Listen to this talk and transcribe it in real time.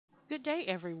Good day,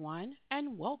 everyone,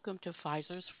 and welcome to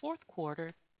Pfizer's fourth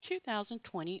quarter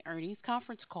 2020 earnings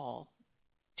conference call.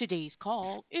 Today's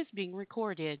call is being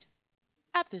recorded.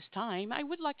 At this time, I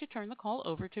would like to turn the call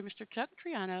over to Mr. Chuck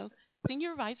Triano,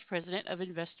 Senior Vice President of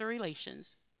Investor Relations.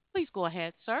 Please go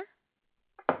ahead, sir.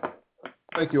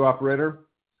 Thank you, operator.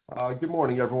 Good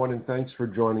morning, everyone, and thanks for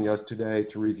joining us today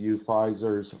to review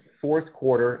Pfizer's fourth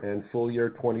quarter and full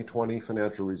year 2020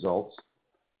 financial results,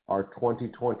 our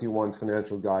 2021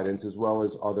 financial guidance, as well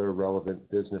as other relevant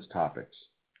business topics.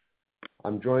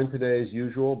 I'm joined today, as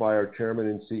usual, by our Chairman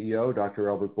and CEO, Dr.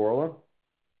 Albert Bourla,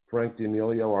 Frank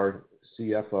D'Amelio, our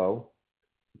CFO,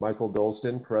 Michael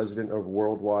Dolston, President of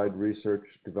Worldwide Research,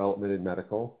 Development, and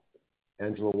Medical,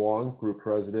 Angela Wong, Group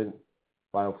President,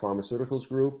 Biopharmaceuticals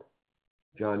Group,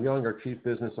 John Young, our Chief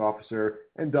Business Officer,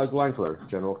 and Doug Lankler,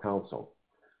 General Counsel.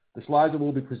 The slides that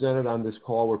will be presented on this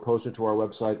call were posted to our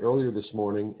website earlier this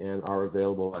morning and are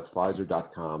available at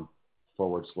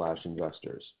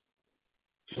pfizer.com/investors.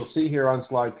 You'll see here on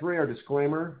slide 3 our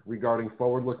disclaimer regarding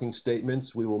forward-looking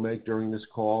statements we will make during this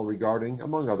call regarding,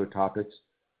 among other topics,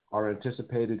 our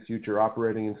anticipated future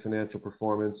operating and financial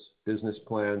performance, business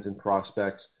plans and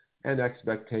prospects, and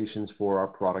expectations for our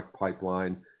product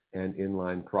pipeline and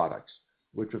inline products,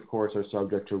 which of course are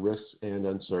subject to risks and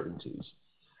uncertainties.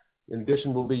 In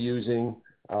addition, we'll be using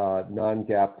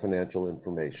non-GAAP financial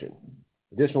information.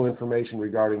 Additional information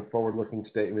regarding forward-looking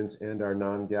statements and our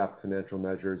non-GAAP financial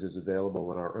measures is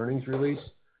available in our earnings release,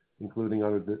 including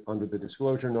under the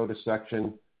disclosure notice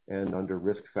section and under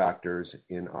risk factors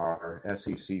in our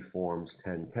SEC forms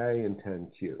 10-K and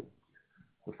 10-Q.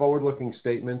 The forward-looking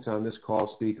statements on this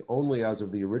call speak only as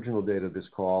of the original date of this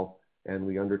call, and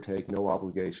we undertake no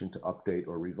obligation to update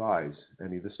or revise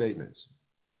any of the statements.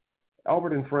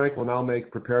 Albert and Frank will now make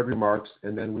prepared remarks,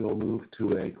 and then we will move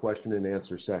to a question and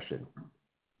answer session.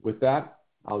 With that,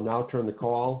 I'll now turn the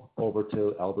call over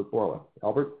to Albert Bourla.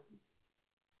 Albert?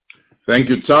 Thank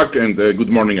you, Chuck, and good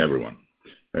morning, everyone.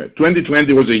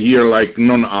 2020 was a year like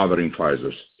none other in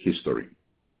Pfizer's history.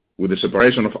 With the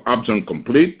separation of Upjohn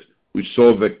complete, we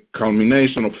saw the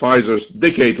culmination of Pfizer's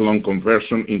decade-long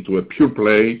conversion into a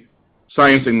pure-play,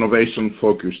 science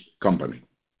innovation-focused company.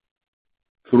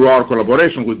 Through our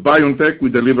collaboration with BioNTech, we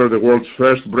delivered the world's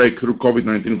first breakthrough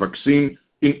COVID-19 vaccine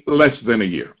in less than a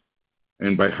year.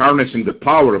 And by harnessing the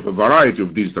power of a variety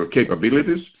of digital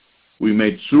capabilities, we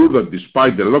made sure that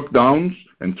despite the lockdowns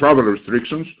and travel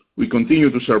restrictions, we continue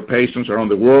to serve patients around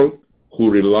the world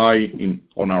who rely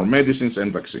on our medicines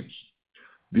and vaccines.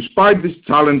 Despite this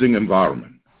challenging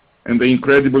environment and the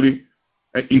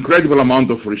incredible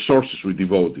amount of resources we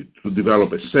devoted to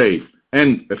develop a safe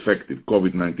and effective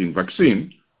COVID-19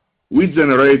 vaccine, we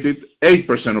generated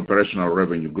 8% operational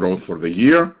revenue growth for the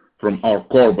year from our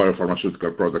core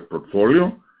biopharmaceutical product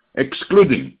portfolio,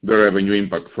 excluding the revenue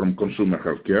impact from consumer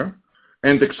healthcare,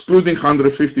 and excluding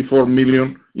 $154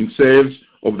 million in sales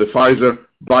of the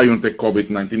Pfizer-BioNTech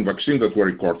COVID-19 vaccine that were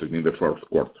recorded in the fourth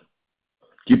quarter.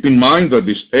 Keep in mind that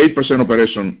this 8%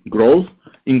 operation growth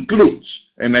includes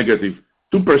a negative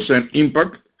 2%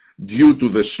 impact due to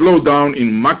the slowdown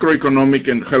in macroeconomic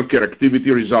and healthcare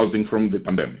activity resulting from the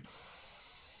pandemic.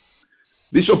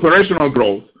 This operational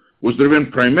growth was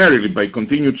driven primarily by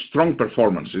continued strong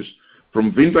performances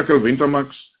from Vyndaqel,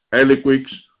 Vyndamax, Eliquis,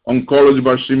 oncology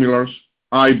biosimilars,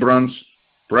 Ibrance,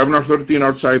 Prevnar 13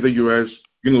 outside the U.S.,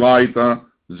 Inlyta,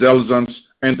 Xeljanz,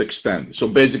 and Xtandi. So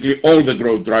basically, all the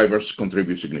growth drivers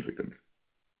contribute significantly.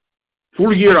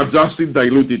 Full year adjusted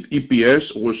diluted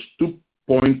EPS was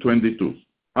 2.22,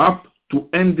 up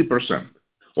 20%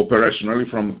 operationally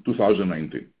from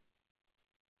 2019.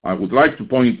 I would like to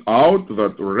point out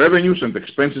that revenues and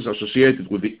expenses associated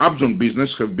with the Upjohn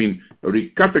business have been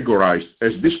recategorized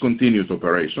as discontinued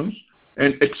operations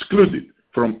and excluded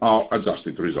from our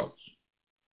adjusted results.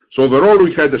 So overall,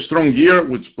 we had a strong year,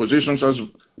 which positions us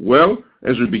well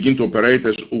as we begin to operate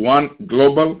as one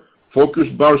global,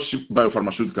 focused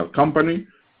biopharmaceutical company,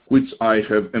 which I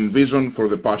have envisioned for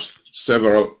the past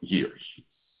several years.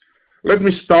 Let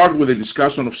me start with a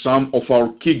discussion of some of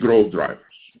our key growth drivers.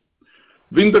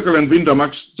 Vyndaqel and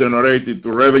Vyndamax generated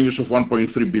revenues of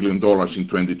 $1.3 billion in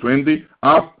 2020,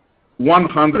 up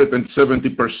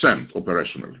 170%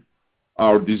 operationally.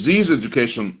 Our disease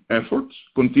education efforts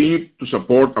continue to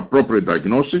support appropriate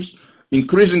diagnosis,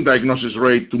 increasing diagnosis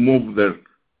rate to move the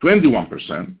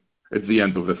 21% at the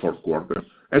end of the fourth quarter,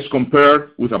 as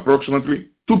compared with approximately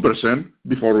 2%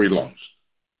 before we launched,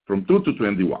 from 2 to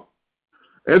 21.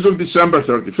 As of December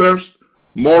 31st,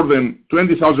 more than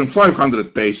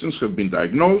 20,500 patients have been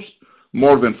diagnosed,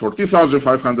 more than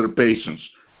 40,500 patients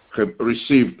have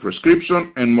received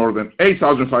prescription, and more than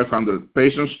 8,500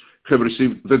 patients have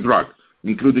received the drug,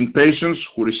 including patients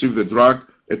who receive the drug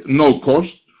at no cost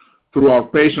through our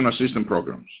patient assistance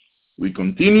programs. We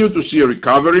continue to see a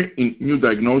recovery in new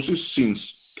diagnoses since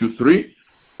Q3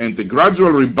 and a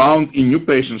gradual rebound in new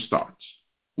patient starts.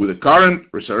 With the current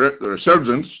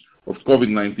resurgence of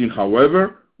COVID-19,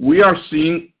 however, we are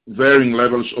seeing varying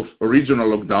levels of regional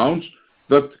lockdowns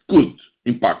that could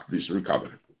impact this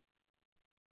recovery.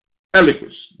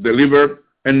 Eliquis delivered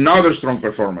another strong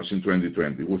performance in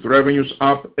 2020, with revenues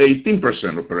up 18%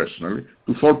 operationally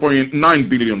to $4.9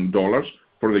 billion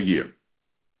for the year.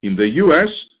 In the U.S.,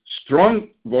 strong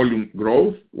volume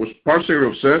growth was partially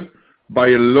offset by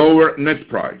a lower net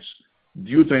price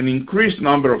due to an increased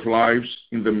number of lives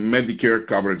in the Medicare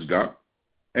coverage gap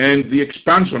and the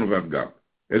expansion of that gap,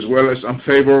 as well as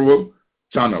unfavorable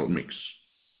channel mix.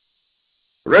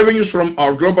 Revenues from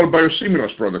our global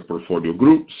biosimilars product portfolio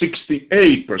grew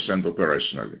 68%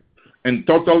 operationally and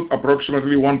totaled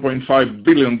approximately $1.5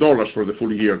 billion for the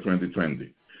full year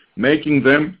 2020, making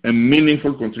them a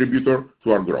meaningful contributor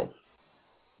to our growth.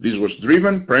 This was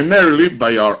driven primarily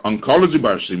by our oncology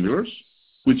biosimilars,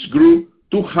 which grew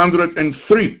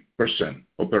 203%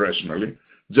 operationally,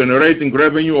 generating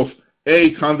revenue of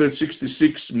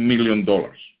 $866 million.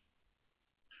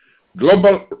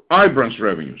 Global Ibrance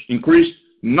revenues increased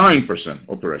 9%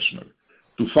 operationally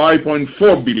to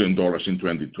 $5.4 billion in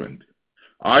 2020.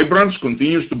 Ibrance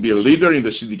continues to be a leader in the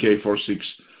CDK4/6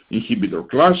 inhibitor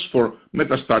class for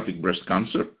metastatic breast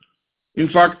cancer. In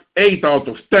fact, 8 out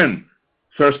of 10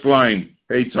 first-line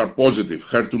HR-positive,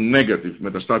 HER2-negative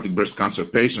metastatic breast cancer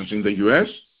patients in the U.S.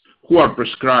 who are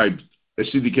prescribed a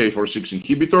CDK4/6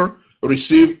 inhibitor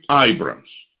receive Ibrance.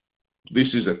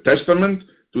 This is a testament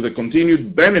to the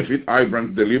continued benefit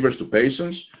Ibrance delivers to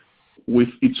patients with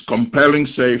its compelling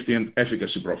safety and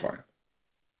efficacy profile.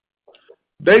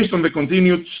 Based on the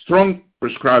continued strong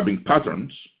prescribing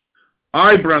patterns,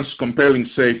 Ibrance's compelling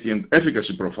safety and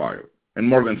efficacy profile, and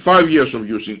more than 5 years of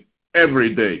use in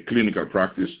everyday clinical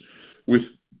practice, with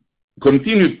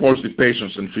continued positive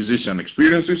patients and physician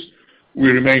experiences, we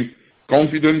remain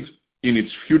confident in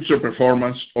its future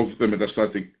performance of the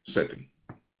metastatic setting.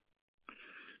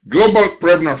 Global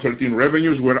Prevnar 13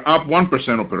 revenues were up 1%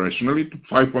 operationally to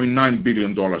 $5.9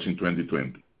 billion in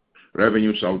 2020.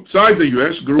 Revenues outside the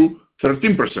U.S. grew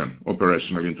 13%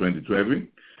 operationally in 2020,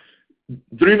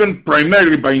 driven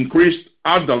primarily by increased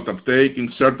adult uptake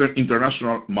in certain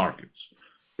international markets,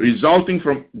 resulting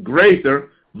from greater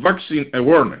vaccine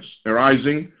awareness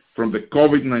arising from the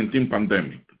COVID-19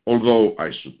 pandemic. Although I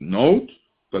should note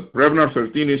that Prevnar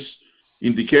 13 is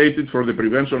indicated for the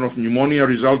prevention of pneumonia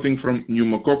resulting from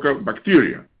pneumococcal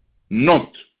bacteria,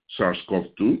 not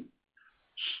SARS-CoV-2.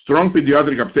 Strong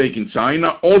pediatric uptake in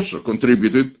China also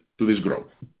contributed to this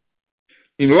growth.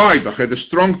 Inlyta had a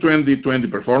strong 2020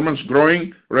 performance,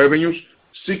 growing revenues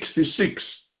 66%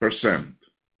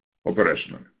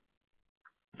 operationally.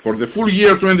 For the full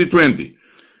year 2020,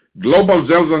 global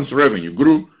Xeljanz revenue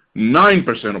grew 9%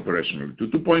 operationally to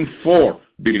 $2.4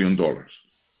 billion.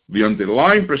 The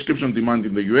underlying prescription demand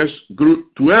in the U.S. grew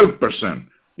 12%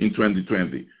 in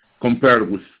 2020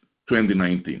 compared with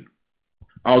 2019,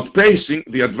 outpacing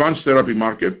the advanced therapy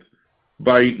market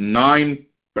by 9%.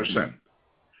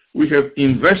 We have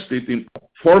invested in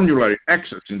formulary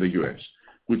access in the U.S.,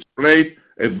 which played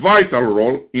a vital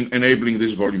role in enabling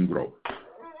this volume growth.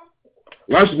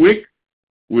 Last week,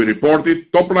 we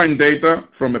reported top-line data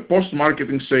from a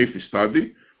post-marketing safety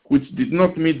study which did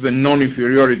not meet the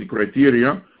non-inferiority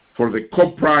criteria for the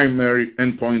co-primary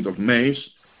endpoint of MACE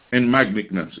and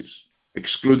malignancies,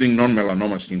 excluding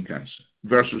non-melanoma skin cancer,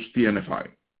 versus TNFi.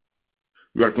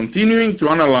 We are continuing to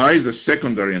analyze the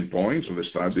secondary endpoints of the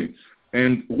study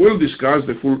and will discuss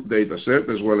the full data set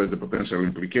as well as the potential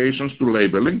implications to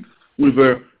labeling with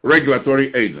the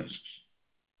regulatory agencies.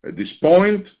 At this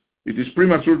point, it is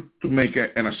premature to make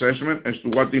an assessment as to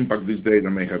what impact this data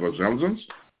may have on Xeljanz,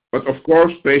 but of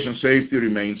course, patient safety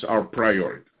remains our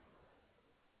priority.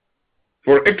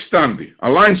 For Xtandi,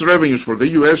 Alliance revenues for the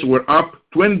U.S. were up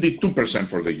 22%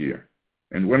 for the year,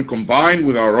 and when combined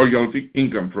with our royalty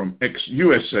income from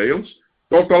ex-U.S. sales,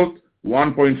 totaled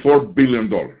 $1.4 billion.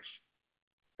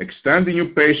 Xtandi new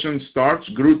patient starts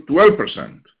grew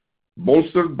 12%,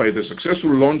 bolstered by the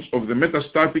successful launch of the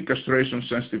metastatic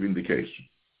castration-sensitive indication,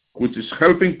 which is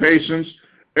helping patients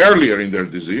earlier in their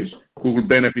disease who will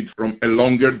benefit from a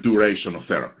longer duration of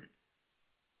therapy.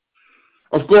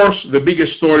 Of course, the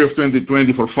biggest story of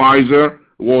 2020 for Pfizer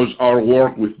was our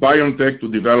work with BioNTech to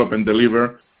develop and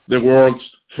deliver the world's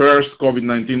first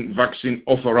COVID-19 vaccine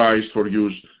authorized for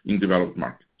use in developed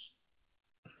markets.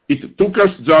 It took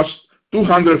us just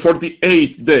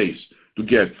 248 days to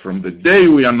get from the day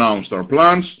we announced our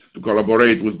plans to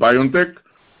collaborate with BioNTech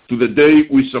to the day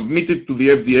we submitted to the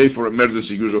FDA for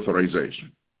emergency use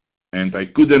authorization. And I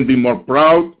couldn't be more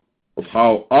proud of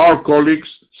how our colleagues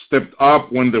stepped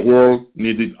up when the world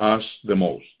needed us the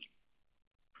most.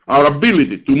 Our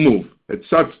ability to move at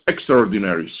such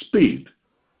extraordinary speed,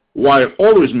 while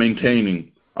always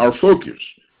maintaining our focus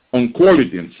on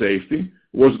quality and safety,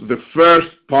 was the first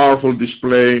powerful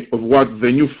display of what the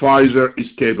new Pfizer is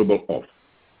capable of.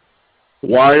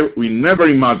 While we never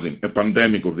imagined a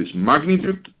pandemic of this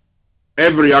magnitude,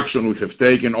 every action we have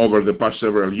taken over the past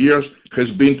several years has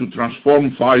been to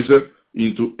transform Pfizer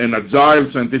into an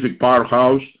agile scientific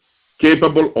powerhouse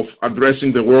capable of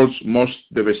addressing the world's most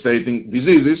devastating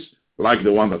diseases like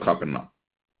the one that happened now.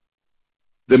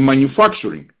 The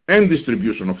manufacturing and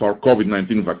distribution of our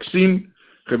COVID-19 vaccine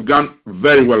have gone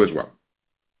very well as well.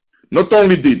 Not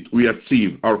only did we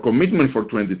achieve our commitment for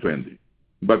 2020,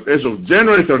 but as of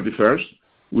January 31st,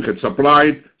 we had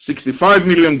supplied 65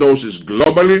 million doses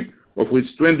globally, of which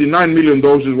 29 million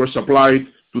doses were supplied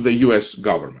to the US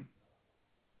government.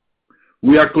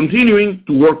 We are continuing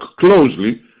to work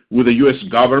closely with the US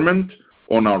government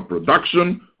on our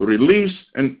production, release,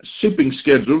 and shipping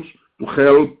schedules to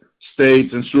help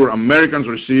states ensure Americans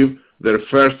receive their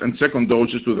first and second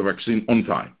doses to the vaccine on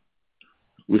time.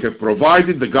 We have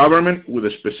provided the government with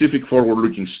a specific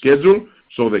forward-looking schedule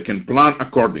so they can plan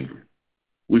accordingly.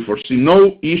 We foresee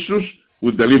no issues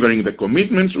with delivering the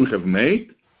commitments we have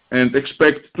made and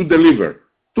expect to deliver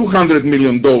 200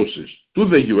 million doses to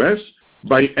the US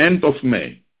by end of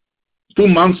May, 2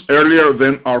 months earlier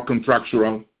than our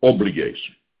contractual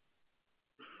obligation.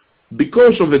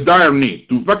 Because of the dire need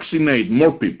to vaccinate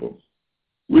more people,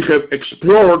 we have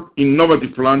explored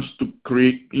innovative plans to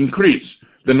increase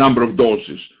the number of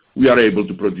doses we are able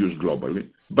to produce globally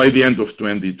by the end of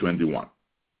 2021.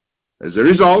 As a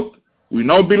result, we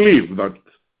now believe that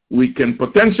we can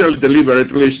potentially deliver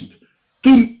at least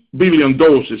 2 billion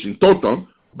doses in total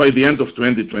by the end of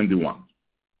 2021.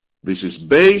 This is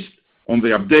based on the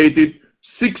updated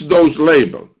 6-dose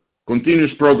label,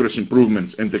 continuous progress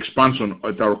improvements and expansion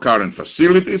at our current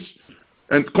facilities,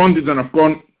 and contingent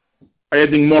upon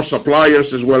adding more suppliers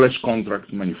as well as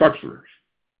contract manufacturers.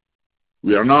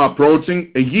 We are now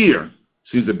approaching a year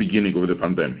since the beginning of the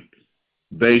pandemic.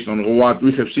 Based on what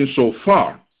we have seen so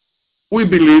far, we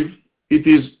believe it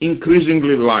is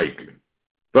increasingly likely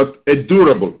that a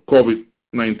durable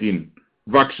COVID-19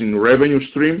 vaccine revenue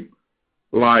stream,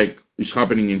 like is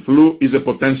happening in flu, is a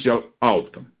potential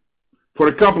outcome for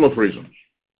a couple of reasons.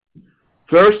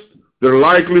 First, there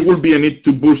likely will be a need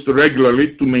to boost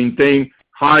regularly to maintain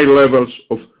high levels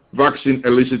of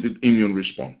vaccine-elicited immune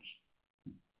response.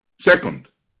 Second,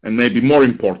 and maybe more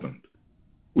important,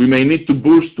 we may need to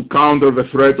boost to counter the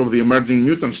threat of the emerging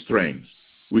mutant strains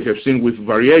we have seen with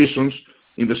variations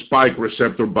in the spike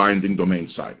receptor binding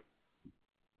domain site.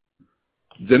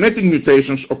 Genetic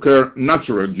mutations occur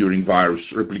naturally during virus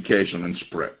replication and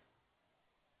spread.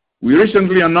 We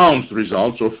recently announced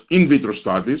results of in vitro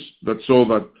studies that show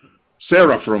that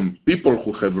sera from people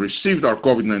who have received our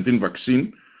COVID-19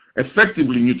 vaccine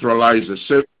effectively neutralize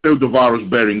the pseudovirus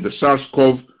bearing the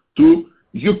SARS-CoV-2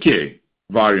 UK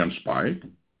variant spike,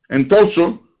 and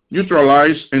also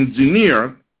neutralize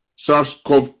engineered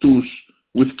SARS-CoV-2s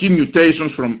with key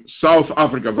mutations from South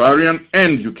Africa variant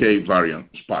and UK variant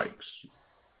spikes.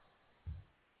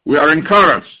 We are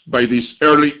encouraged by these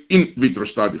early in vitro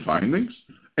study findings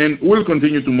and will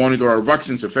continue to monitor our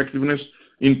vaccine's effectiveness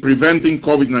in preventing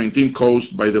COVID-19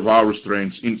 caused by the virus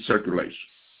strains in circulation.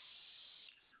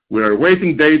 We are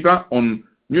awaiting data on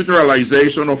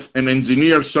neutralization of an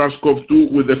engineered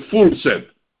SARS-CoV-2 with a full set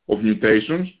of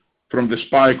mutations from the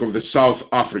spike of the South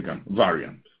African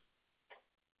variant.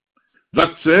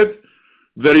 That said,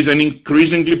 there is an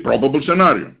increasingly probable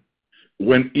scenario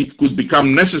when it could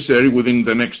become necessary within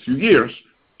the next few years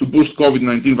to boost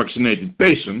COVID-19 vaccinated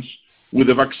patients with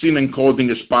a vaccine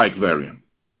encoding a spike variant.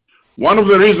 One of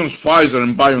the reasons Pfizer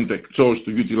and BioNTech chose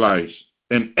to utilize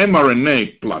an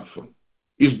mRNA platform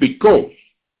is because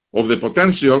of the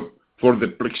potential for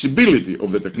the flexibility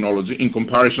of the technology in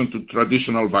comparison to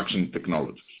traditional vaccine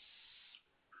technologies.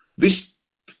 This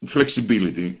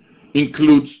flexibility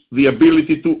includes the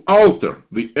ability to alter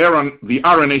the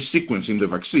RNA sequence in the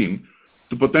vaccine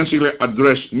to potentially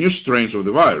address new strains of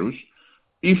the virus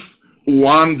if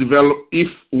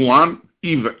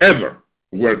ever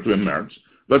were to emerge,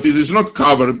 that it is not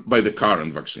covered by the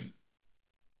current vaccine.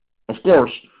 Of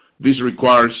course, this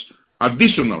requires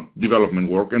additional development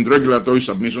work and regulatory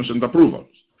submissions and approvals.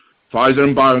 Pfizer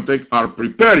and BioNTech are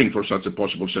preparing for such a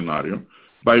possible scenario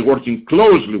by working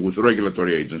closely with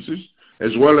regulatory agencies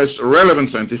as well as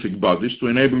relevant scientific bodies to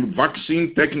enable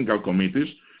vaccine technical committees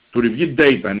to review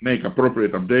data and make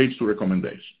appropriate updates to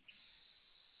recommendations.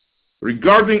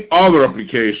 Regarding other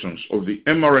applications of the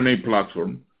mRNA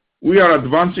platform, we are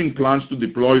advancing plans to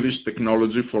deploy this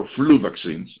technology for flu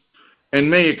vaccines and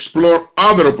may explore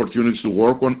other opportunities to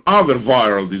work on other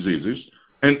viral diseases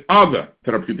and other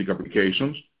therapeutic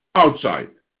applications outside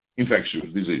infectious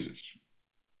diseases.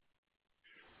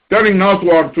 Turning now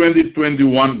to our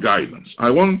 2021 guidance, I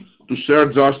want to share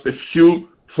just a few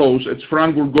thoughts as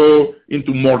Frank will go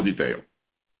into more detail.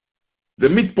 The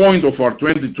midpoint of our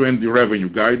 2020 revenue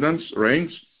guidance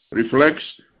range reflects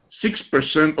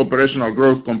 6% operational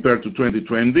growth compared to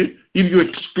 2020 if you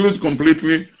exclude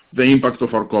completely the impact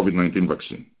of our COVID-19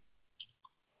 vaccine.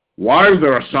 While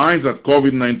there are signs that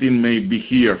COVID-19 may be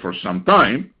here for some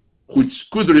time, which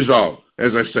could result,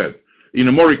 as I said, in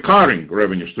a more recurring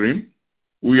revenue stream,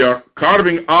 we are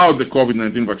carving out the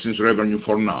COVID-19 vaccines revenue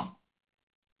for now.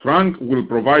 Frank will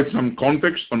provide some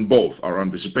context on both our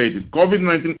anticipated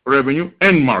COVID-19 revenue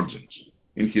and margins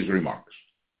in his remarks.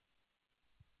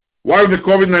 While the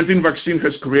COVID-19 vaccine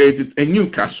has created a new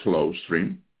cash flow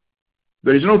stream,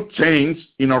 there is no change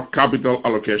in our capital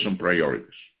allocation priorities.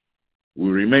 We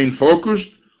remain focused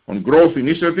on growth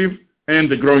initiative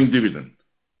and the growing dividend,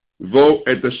 though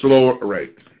at a slower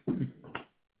rate.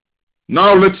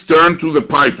 Now let's turn to the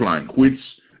pipeline, which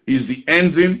is the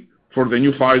engine for the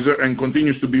new Pfizer and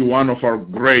continues to be one of our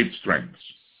great strengths.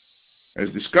 As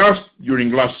discussed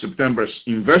during last September's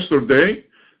Investor Day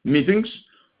meetings,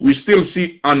 we still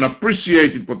see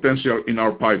unappreciated potential in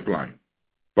our pipeline,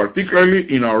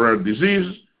 particularly in our rare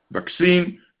disease,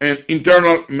 vaccine, and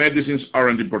internal medicines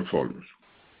R&D portfolios.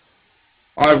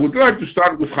 I would like to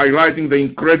start with highlighting the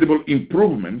incredible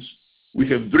improvements we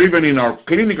have driven in our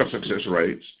clinical success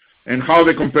rates and how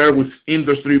they compare with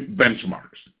industry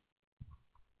benchmarks.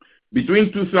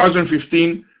 Between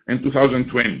 2015 and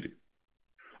 2020,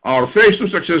 our phase 2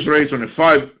 success rates on a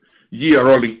 5-year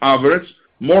rolling average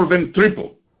more than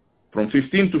tripled from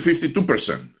 15 to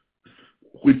 52%,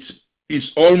 which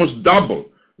is almost double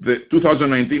the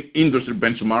 2019 industry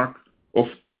benchmark of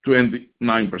 29%.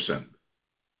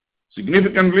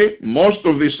 Significantly, most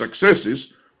of these successes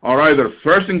are either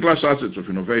first-in-class assets of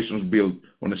innovations built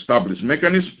on established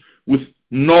mechanisms with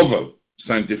novel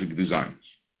scientific designs.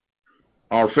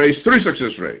 Our phase 3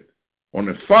 success rate on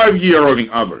a 5-year rolling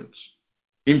average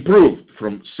improved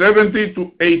from 70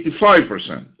 to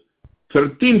 85%,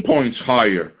 13 points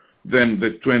higher than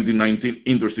the 2019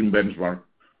 industry benchmark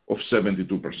of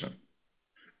 72%.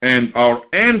 And our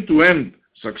end-to-end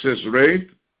success rate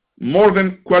more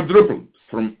than quadrupled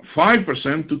from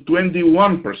 5% to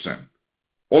 21%,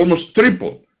 almost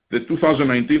triple the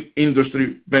 2019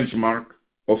 industry benchmark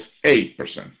of 8%.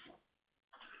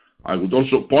 I would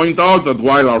also point out that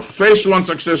while our phase 1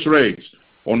 success rates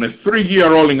on a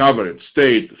 3-year rolling average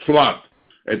stayed flat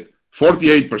at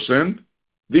 48%,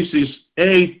 this is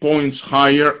 8 points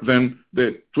higher than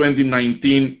the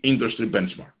 2019 industry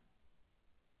benchmark.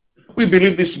 We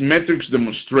believe these metrics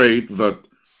demonstrate that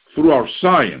through our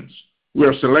science, we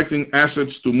are selecting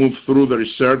assets to move through the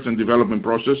research and development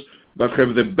process that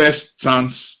have the best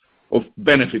chance of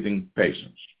benefiting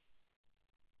patients.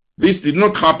 This did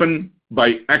not happen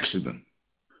by accident,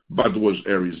 but was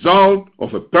a result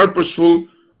of a purposeful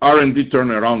R&D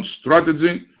turnaround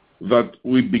strategy that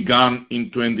we began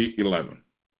in 2011.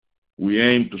 We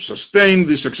aim to sustain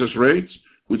these success rates,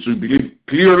 which we believe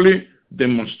clearly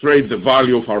demonstrate the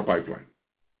value of our pipeline.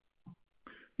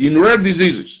 In rare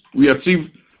diseases, we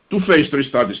achieved 2 phase 3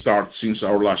 study starts since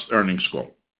our last earnings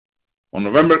call. On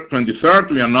November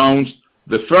 23rd, we announced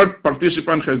the third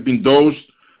participant has been dosed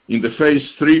in the phase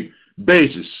 3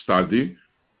 BASIS study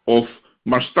of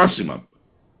marstacimab,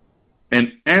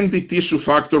 an anti-tissue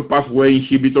factor pathway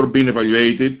inhibitor being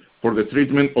evaluated for the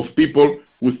treatment of people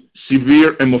with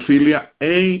severe hemophilia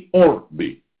A or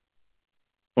B.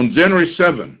 On January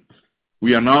 7th,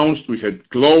 we announced we had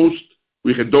dosed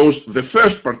the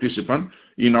first participant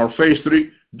in our phase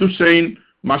 3 Duchenne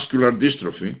muscular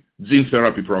dystrophy gene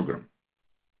therapy program.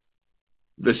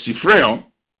 The CIFREO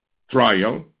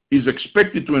trial is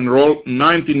expected to enroll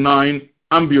 99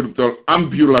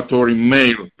 ambulatory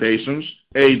male patients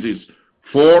ages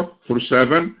 4 through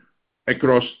 7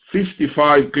 across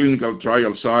 55 clinical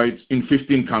trial sites in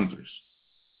 15 countries.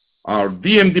 Our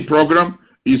DMD program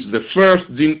is the first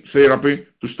gene therapy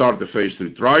to start the phase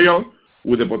 3 trial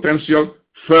with a potential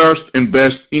first and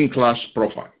best-in-class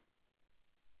profile.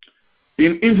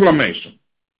 In inflammation,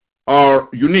 our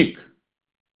unique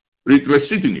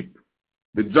ritlecitinib,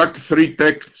 the JAK3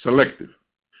 tech selective,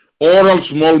 oral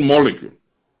small molecule,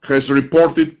 has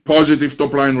reported positive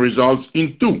top-line results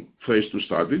in 2 phase 2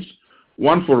 studies,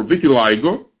 one for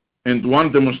vitiligo and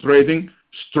one demonstrating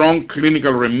strong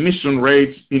clinical remission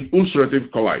rates in ulcerative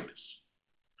colitis.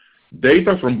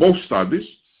 Data from both studies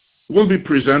will be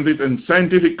presented in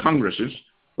scientific congresses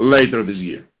later this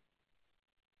year.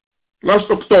 Last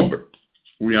October,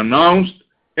 we announced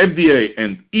FDA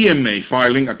and EMA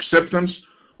filing acceptance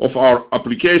of our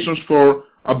applications for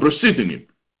abrocitinib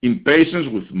in patients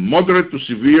with moderate to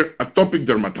severe atopic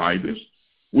dermatitis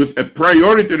with a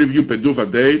priority review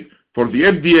PDUFA date for the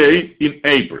FDA in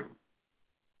April.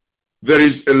 There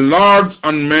is a large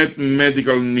unmet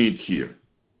medical need here.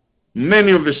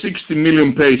 Many of the 60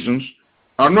 million patients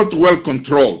are not well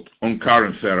controlled on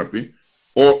current therapy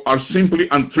or are simply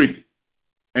untreated,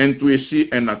 and we see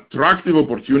an attractive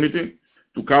opportunity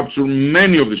to capture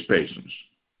many of these patients.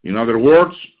 In other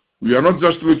words, we are not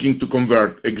just looking to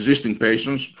convert existing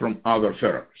patients from other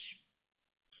therapies.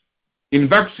 In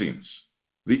vaccines,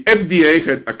 the FDA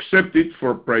had accepted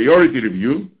for priority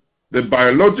review the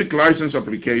biologic license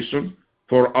application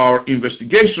for our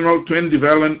investigational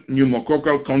 20-valent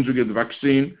pneumococcal conjugate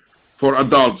vaccine for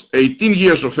adults 18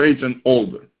 years of age and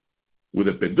older, with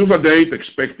a PDUFA date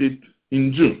expected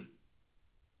in June.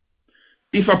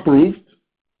 If approved,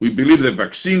 we believe the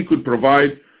vaccine could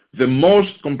provide the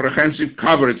most comprehensive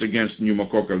coverage against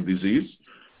pneumococcal disease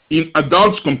in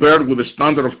adults compared with the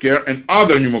standard of care and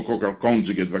other pneumococcal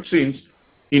conjugate vaccines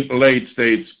in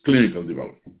late-stage clinical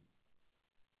development.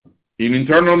 In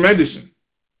internal medicine,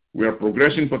 we are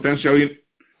progressing potentially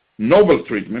novel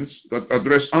treatments that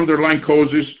address underlying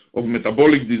causes of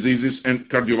metabolic diseases and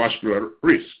cardiovascular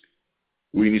risk.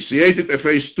 We initiated a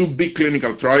phase 2b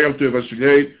clinical trial to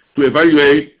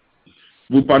evaluate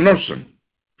bupanorsen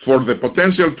for the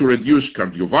potential to reduce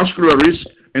cardiovascular risk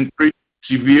and treat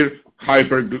severe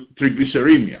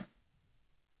hypertriglyceridemia.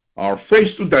 Our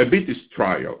phase 2 diabetes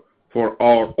trial for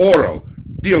our oral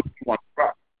GLP-1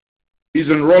 drug is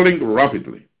enrolling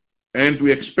rapidly, and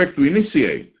we expect to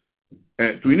initiate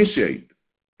a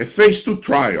phase 2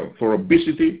 trial for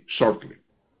obesity shortly.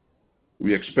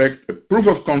 We expect a proof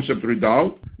of concept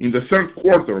readout in the third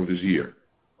quarter of this year,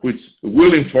 which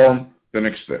will inform the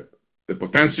next step, the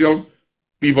potential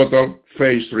pivotal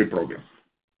phase 3 program.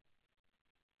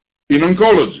 In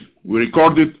oncology, we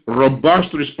recorded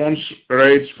robust response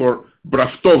rates for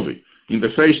Braftovi in the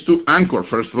phase 2 ANCHOR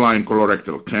first-line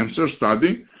colorectal cancer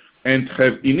study and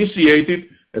have initiated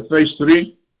a phase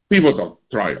 3 pivotal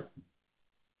trial.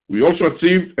 We also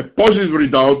achieved a positive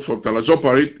readout for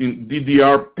talazoparib in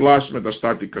DDR plus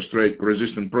metastatic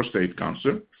castrate-resistant prostate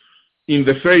cancer in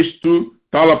the phase 2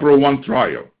 TALAPRO-1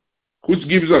 trial, which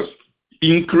gives us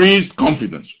increased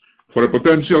confidence for a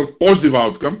potential positive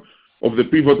outcome of the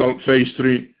pivotal phase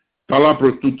 3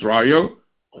 TALAPRO-2 trial,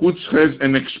 which has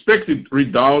an expected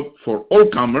readout for all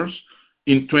comers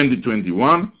in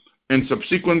 2021 and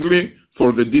subsequently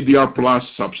for the DDR plus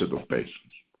subset of patients.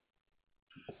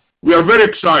 We are very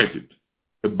excited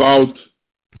about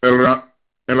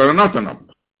elranatamab,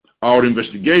 our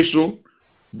investigational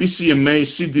BCMA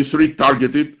CD3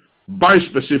 targeted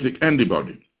bispecific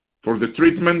antibody for the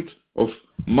treatment of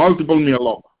multiple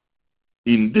myeloma.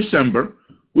 In December,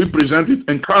 we presented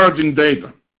encouraging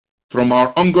data from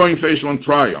our ongoing phase 1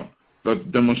 trial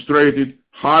that demonstrated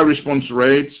high response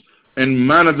rates and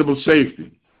manageable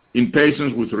safety in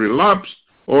patients with relapsed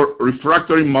or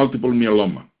refractory multiple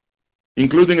myeloma,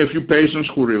 including a few patients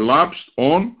who relapsed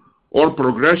on or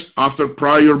progressed after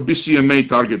prior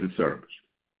BCMA-targeted therapies.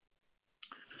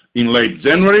 In late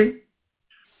January,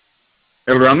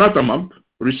 elranatamab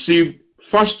received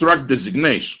Fast Track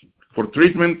designation for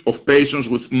treatment of patients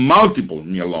with multiple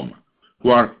myeloma who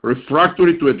are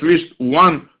refractory to at least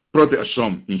one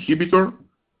proteasome inhibitor,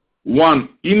 one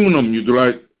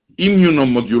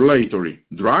immunomodulatory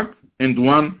drug, and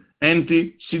one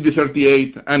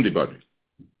anti-CD38 antibody.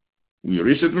 We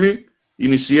recently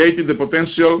initiated the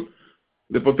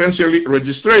potentially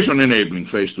registration-enabling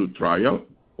phase 2 trial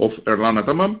of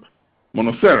elranatamab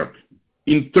monotherapy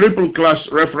in triple-class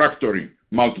refractory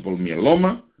multiple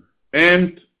myeloma,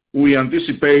 and we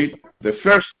anticipate the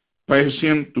first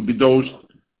patient to be dosed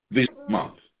this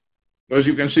month. As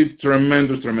you can see,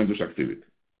 tremendous activity.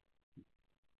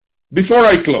 Before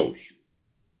I close,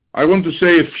 I want to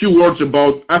say a few words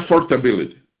about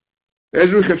affordability. As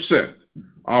we have said,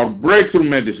 our breakthrough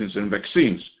medicines and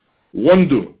vaccines won't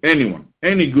do anyone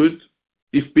any good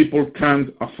if people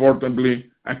can't affordably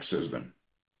access them.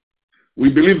 We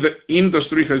believe the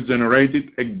industry has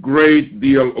generated a great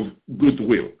deal of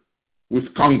goodwill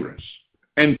with Congress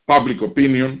and public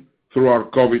opinion through our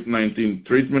COVID-19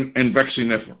 treatment and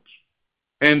vaccine efforts.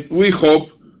 And we hope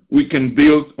we can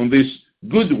build on this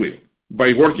goodwill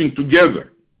by working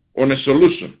together on a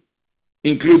solution,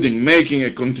 including making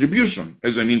a contribution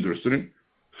as an industry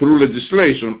through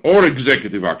legislation or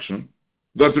executive action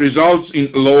that results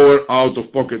in lower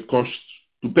out-of-pocket costs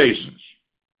to patients.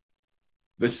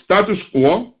 The status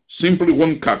quo simply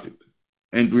won't cut it,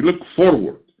 and we look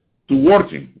forward to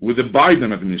working with the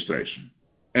Biden administration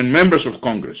and members of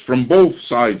Congress from both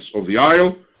sides of the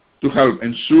aisle to help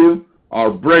ensure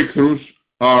our breakthroughs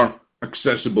are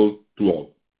accessible to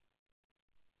all.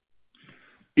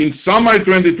 In summary,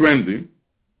 2020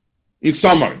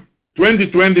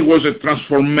 was a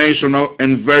transformational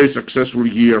and very successful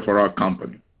year for our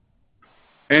company.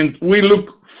 And we look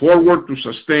forward to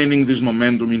sustaining this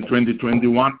momentum in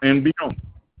 2021 and beyond.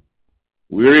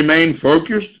 We remain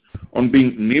focused on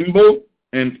being nimble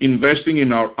and investing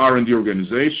in our R&D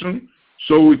organization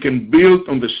so we can build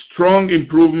on the strong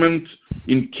improvement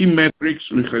in key metrics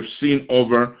we have seen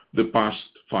over the past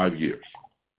 5 years.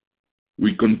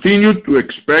 We continue to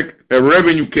expect a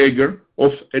revenue CAGR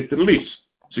of at least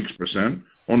 6%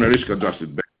 on a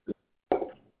risk-adjusted basis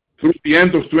through the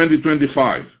end of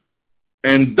 2025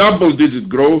 and double-digit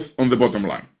growth on the bottom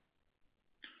line.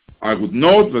 I would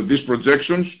note that these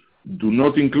projections do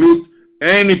not include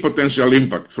any potential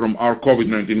impact from our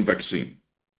COVID-19 vaccine.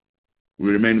 We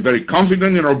remain very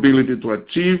confident in our ability to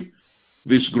achieve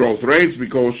these growth rates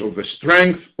because of the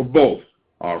strength of both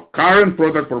our current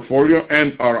product portfolio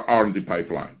and our R&D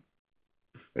pipeline.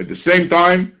 At the same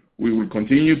time, we will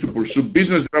continue to pursue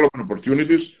business development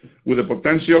opportunities with the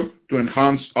potential to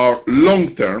enhance our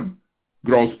long-term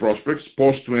growth prospects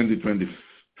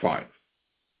post-2025.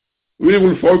 We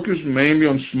will focus mainly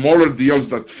on smaller deals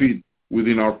that fit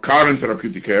within our current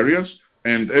therapeutic areas,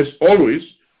 and as always,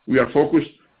 we are focused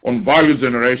on value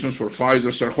generations for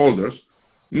Pfizer shareholders,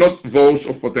 not those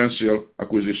of potential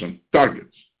acquisition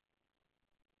targets.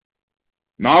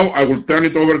 Now I will turn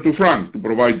it over to Frank to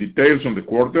provide details on the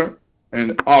quarter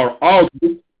and our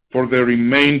outlook for the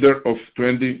remainder of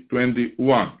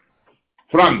 2021.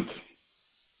 Frank.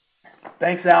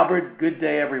 Thanks, Albert. Good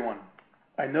day, everyone.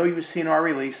 I know you've seen our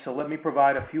release, so let me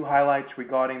provide a few highlights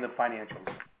regarding the financials.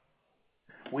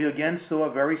 We again saw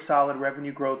a very solid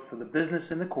revenue growth for the business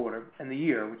in the quarter and the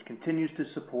year, which continues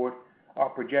to support our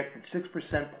projected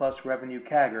 6% plus revenue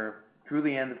CAGR through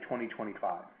the end of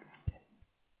 2025.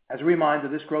 As a reminder,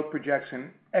 this growth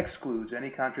projection excludes any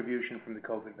contribution from the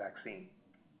COVID vaccine.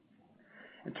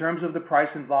 In terms of the price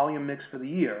and volume mix for the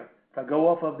year, if I go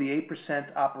off of the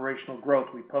 8% operational growth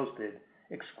we posted,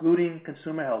 excluding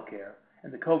consumer healthcare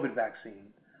and the COVID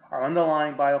vaccine, our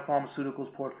underlying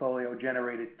biopharmaceuticals portfolio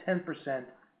generated 10%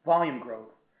 volume growth,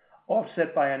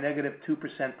 offset by a negative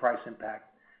 2% price impact,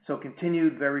 so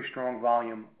continued very strong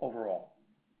volume overall.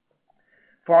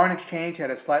 Foreign exchange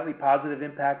had a slightly positive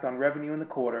impact on revenue in the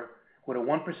quarter, with a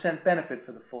 1% benefit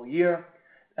for the full year,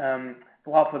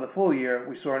 while for the full year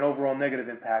we saw an overall negative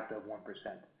impact of 1%.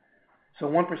 So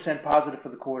 1% positive for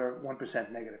the quarter,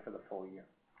 1% negative for the full year.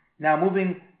 Now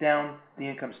moving down the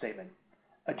income statement.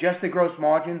 Adjusted gross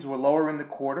margins were lower in the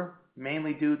quarter,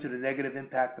 mainly due to the negative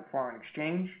impact of foreign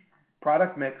exchange,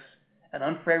 product mix, and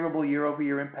unfavorable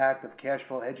year-over-year impact of cash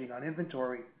flow hedging on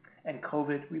inventory and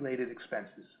COVID-related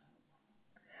expenses.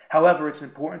 However, it's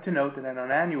important to note that on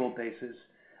an annual basis,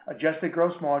 adjusted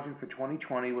gross margin for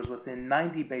 2020 was within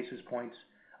 90 basis points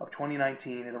of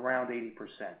 2019 at around 80%.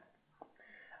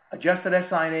 Adjusted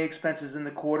SI&A expenses in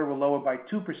the quarter were lower by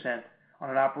 2% on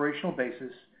an operational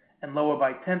basis and lower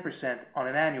by 10% on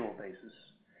an annual basis.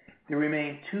 There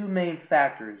remain two main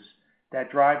factors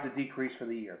that drive the decrease for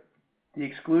the year: the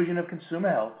exclusion of consumer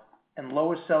health and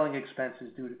lower selling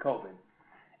expenses due to COVID,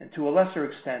 and to a lesser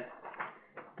extent,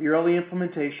 the early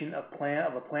implementation of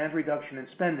a planned reduction in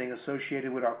spending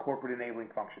associated with our corporate enabling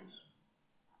functions.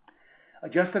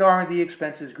 Adjusted R&D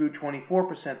expenses grew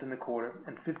 24% in the quarter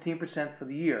and 15% for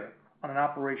the year on an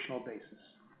operational basis.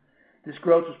 This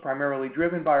growth was primarily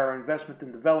driven by our investment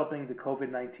in developing the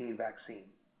COVID-19 vaccine.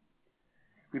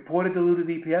 Reported diluted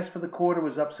EPS for the quarter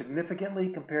was up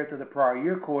significantly compared to the prior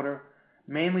year quarter,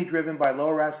 mainly driven by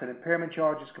lower asset impairment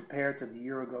charges compared to the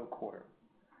year-ago quarter.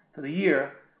 For the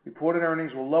year, reported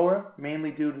earnings were lower,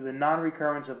 mainly due to the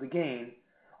non-recurrence of the gain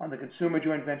on the consumer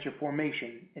joint venture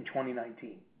formation in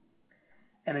 2019.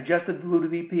 And adjusted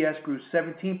diluted EPS grew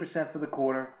 17% for the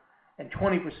quarter and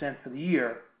 20% for the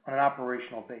year on an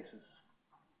operational basis.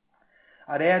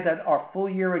 I'd add that our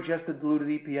full-year adjusted diluted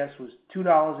EPS was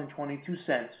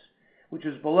 $2.22, which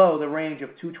is below the range of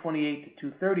 $2.28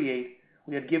 to $2.38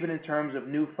 we had given in terms of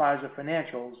new Pfizer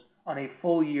financials on a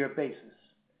full-year basis.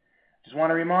 Just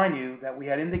want to remind you that we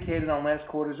had indicated on last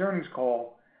quarter's earnings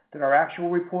call that our actual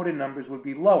reported numbers would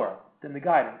be lower than the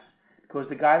guidance because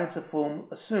the guidance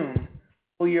assumed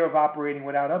full year of operating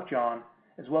without Upjohn,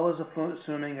 as well as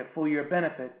assuming a full year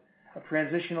benefit of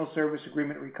transitional service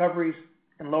agreement recoveries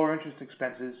and lower interest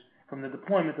expenses from the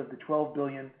deployment of the $12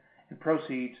 billion in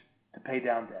proceeds to pay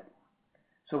down debt.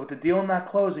 So with the deal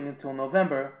not closing until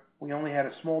November, we only had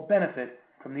a small benefit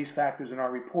from these factors in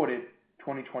our reported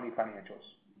 2020 financials.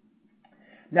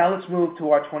 Now let's move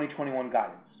to our 2021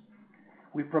 guidance.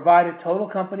 We provided total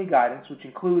company guidance, which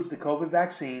includes the COVID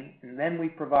vaccine, and then we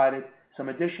provided some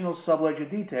additional sub-ledger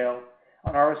detail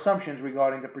on our assumptions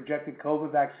regarding the projected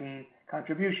COVID vaccine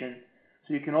contribution,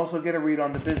 so you can also get a read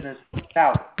on the business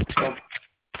without COVID.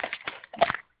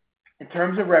 In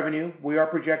terms of revenue, we are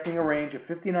projecting a range of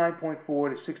 $59.4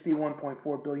 to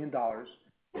 $61.4 billion,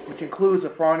 which includes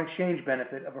a foreign exchange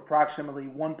benefit of approximately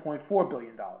 $1.4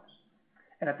 billion.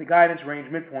 And at the guidance range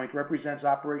midpoint represents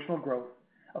operational growth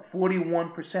of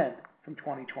 41% from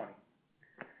 2020.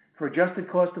 For adjusted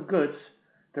cost of goods,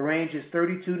 the range is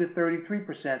 32 to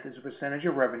 33% as a percentage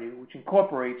of revenue, which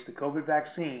incorporates the COVID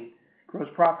vaccine gross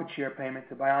profit share payment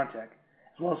to BioNTech,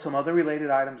 as well as some other related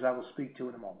items I will speak to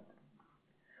in a moment.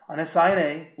 On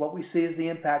SI&A, what we see is the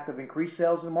impact of increased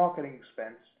sales and marketing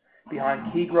expense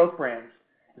behind key growth brands,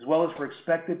 as well as for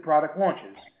expected product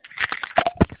launches,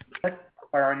 by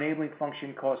our enabling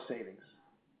function cost savings.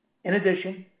 In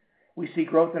addition, we see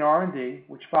growth in R&D,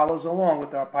 which follows along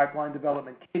with our pipeline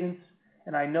development cadence,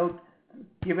 and I note,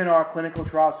 given our clinical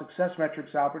trial success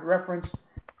metrics Albert referenced,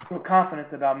 we're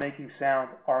confident about making sound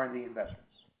R&D investments.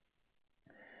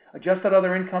 Adjusted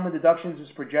other income and deductions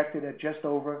is projected at just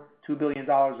over $2 billion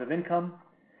of income.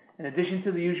 In addition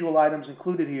to the usual items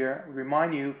included here, we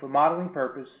remind you for modeling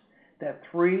purpose that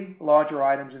three larger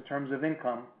items in terms of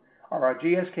income are our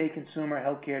GSK Consumer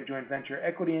Healthcare joint venture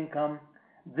equity income,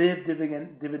 VIV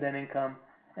dividend income,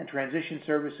 and transition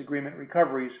service agreement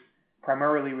recoveries,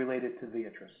 primarily related to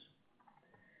Viatris.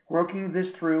 Working this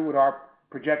through with our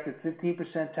projected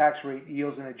 15% tax rate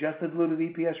yields an adjusted diluted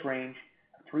EPS range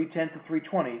of 310 to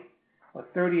 320, or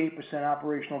 38%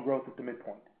 operational growth at the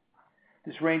midpoint.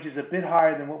 This range is a bit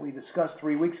higher than what we discussed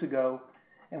 3 weeks ago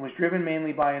and was driven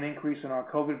mainly by an increase in our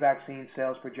COVID vaccine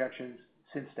sales projections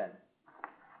since then.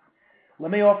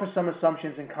 Let me offer some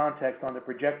assumptions and context on the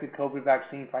projected COVID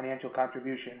vaccine financial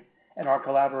contribution and our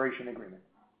collaboration agreement.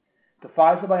 The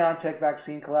Pfizer-BioNTech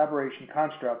vaccine collaboration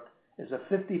construct is a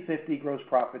 50-50 gross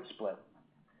profit split.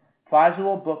 Pfizer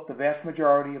will book the vast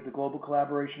majority of the global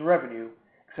collaboration revenue,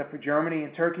 except for Germany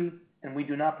and Turkey, and we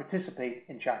do not participate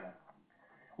in China.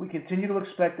 We continue to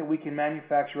expect that we can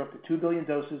manufacture up to 2 billion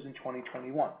doses in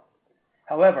 2021.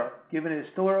 However, given it is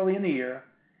still early in the year,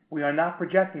 we are not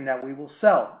projecting that we will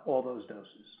sell all those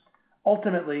doses.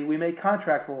 Ultimately, we may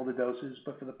contract for all the doses,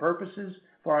 but for the purposes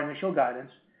for our initial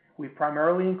guidance, we've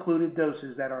primarily included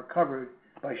doses that are covered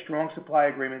by strong supply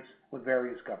agreements with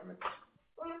various governments.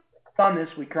 On this,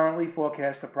 we currently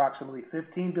forecast approximately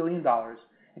 $15 billion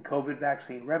in COVID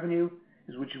vaccine revenue,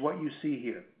 which is what you see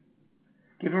here.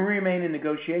 Given we remain in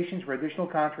negotiations for additional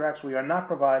contracts, we are not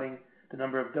providing the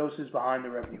number of doses behind the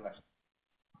revenue estimate.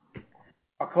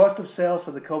 Our cost of sales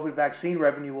for the COVID vaccine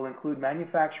revenue will include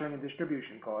manufacturing and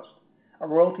distribution costs, a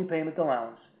royalty payment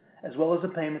allowance, as well as a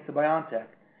payment to BioNTech,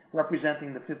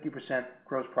 representing the 50%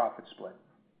 gross profit split.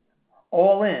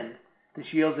 All in,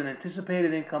 this yields an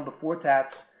anticipated income before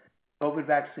tax COVID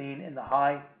vaccine in the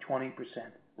high 20%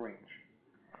 range.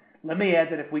 Let me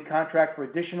add that if we contract for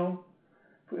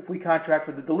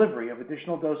the delivery of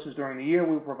additional doses during the year,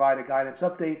 we will provide a guidance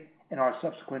update in our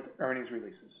subsequent earnings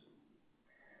releases.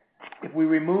 If we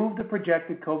remove the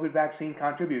projected COVID vaccine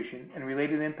contribution and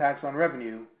related impacts on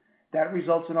revenue, that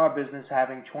results in our business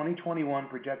having 2021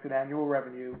 projected annual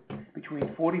revenue between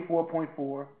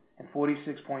 $44.4 and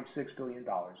 $46.6 billion.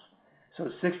 So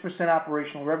 6%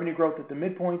 operational revenue growth at the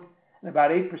midpoint, and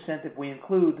about 8% if we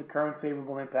include the current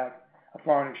favorable impact of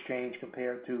foreign exchange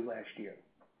compared to last year.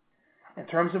 In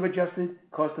terms of adjusted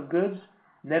cost of goods,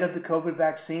 net of the COVID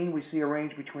vaccine, we see a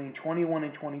range between 21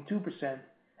 and 22%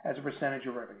 as a percentage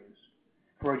of revenues.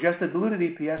 For adjusted diluted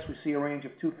EPS, we see a range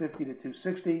of 250 to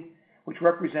 260, which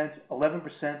represents 11%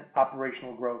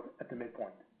 operational growth at the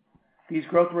midpoint. These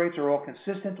growth rates are all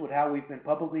consistent with how we've been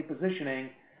publicly positioning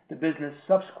the business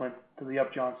subsequent to the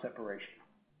Upjohn separation.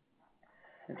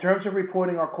 In terms of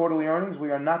reporting our quarterly earnings,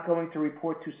 we are not going to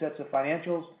report two sets of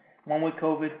financials, one with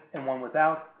COVID and one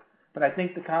without, but I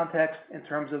think the context in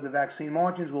terms of the vaccine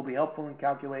margins will be helpful in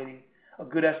calculating a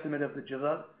good estimate of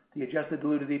the adjusted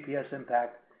diluted EPS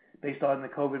impact based on the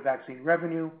COVID vaccine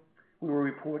revenue we will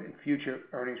report in future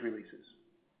earnings releases.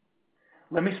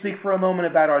 Let me speak for a moment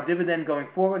about our dividend going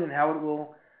forward and how it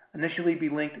will initially be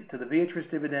linked to the Viatris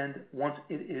dividend once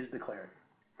it is declared.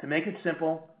 To make it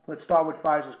simple, let's start with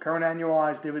Pfizer's current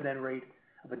annualized dividend rate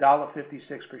of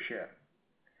 $1.56 per share.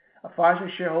 A Pfizer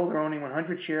shareholder owning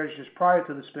 100 shares just prior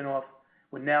to the spinoff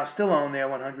would now still own their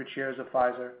 100 shares of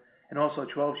Pfizer and also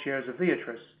 12 shares of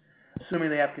Viatris, assuming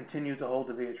they have continued to hold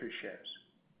the Viatris shares.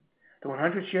 The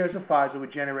 100 shares of Pfizer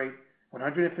would generate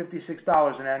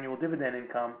 $156 in annual dividend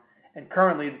income, and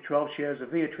currently the 12 shares of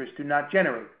Viatris do not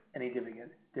generate any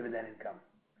dividend income.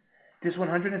 This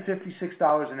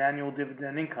 $156 in annual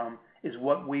dividend income is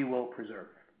what we will preserve.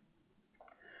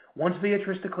 Once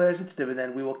Viatris declares its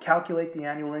dividend, we will calculate the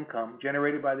annual income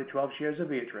generated by the 12 shares of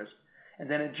Viatris and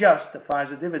then adjust the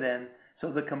Pfizer dividend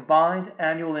so the combined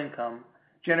annual income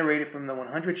generated from the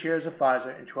 100 shares of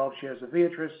Pfizer and 12 shares of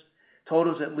Viatris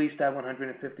totals at least at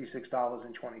 $156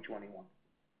 in 2021.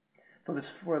 For the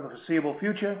foreseeable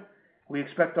future, we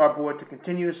expect our board to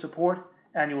continue to support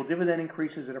annual dividend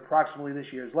increases at approximately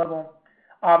this year's level.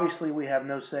 Obviously, we have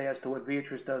no say as to what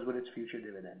Viatris does with its future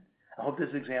dividend. I hope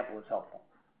this example is helpful.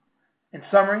 In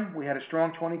summary, we had a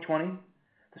strong 2020.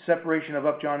 The separation of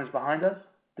Upjohn is behind us.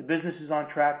 The business is on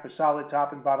track for solid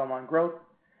top and bottom line growth,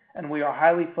 and we are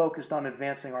highly focused on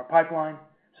advancing our pipeline,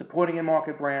 supporting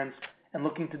in-market brands, and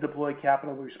looking to deploy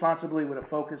capital responsibly with a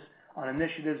focus on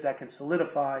initiatives that can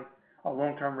solidify our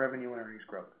long-term revenue and earnings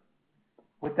growth.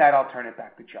 With that, I'll turn it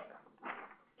back to Chuck.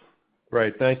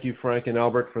 Great. Thank you, Frank and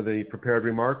Albert, for the prepared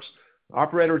remarks.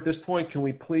 Operator, at this point, can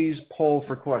we please poll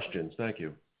for questions? Thank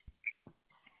you.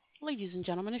 Ladies and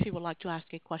gentlemen, if you would like to ask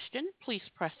a question, please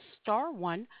press star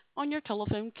 1 on your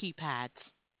telephone keypads.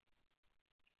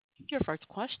 Your first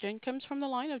question comes from the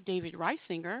line of David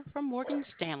Risinger from Morgan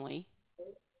Stanley.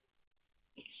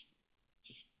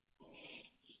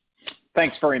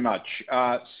 Thanks very much.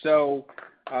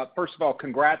 First of all,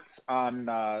 congrats on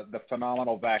the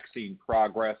phenomenal vaccine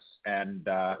progress and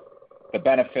the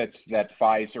benefits that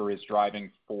Pfizer is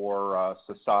driving for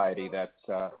society.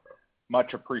 That's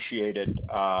much appreciated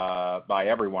by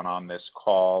everyone on this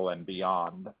call and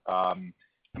beyond.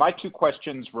 My two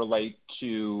questions relate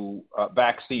to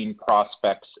vaccine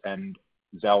prospects and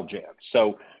Xeljanz.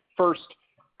 So first,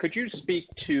 could you speak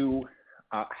to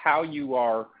how you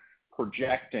are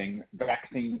projecting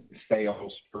vaccine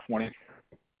sales for 2020?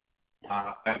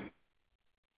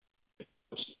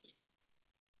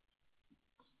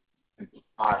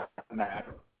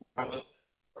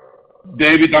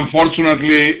 David,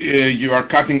 unfortunately, you are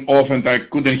cutting off and I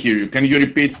couldn't hear you. Can you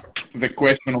repeat the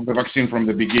question of the vaccine from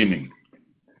the beginning?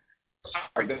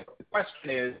 Sorry, the question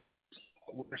is,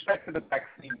 with respect to the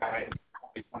vaccine guidance,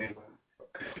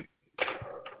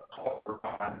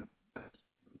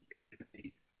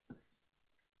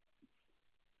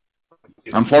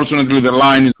 Unfortunately, the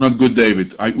line is not good,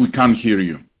 David. We can't hear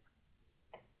you.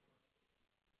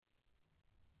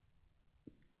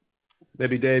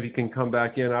 Maybe, Dave, you can come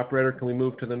back in. Operator, can we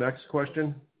move to the next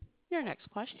question? Your next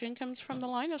question comes from the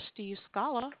line of Steve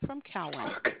Scala from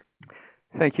Cowen.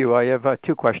 Thank you. I have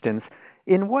two questions.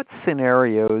 In what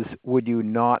scenarios would you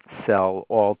not sell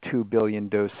all 2 billion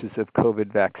doses of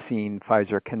COVID vaccine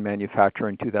Pfizer can manufacture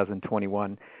in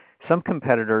 2021? Some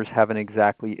competitors haven't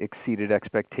exactly exceeded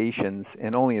expectations,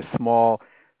 and only a small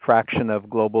fraction of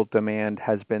global demand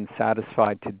has been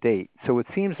satisfied to date. So it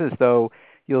seems as though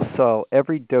you'll sell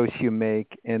every dose you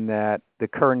make and that the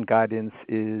current guidance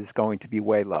is going to be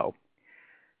way low.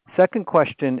 Second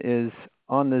question is,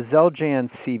 on the Xeljanz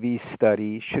CV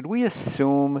study, should we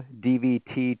assume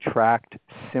DVT tracked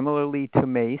similarly to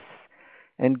MACE?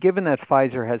 And given that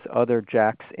Pfizer has other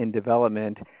JAKs in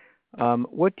development,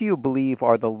 what do you believe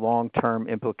are the long-term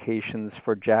implications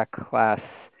for JAK class,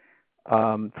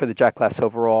 for the JAK class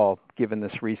overall, given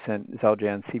this recent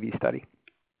Xeljanz CV study?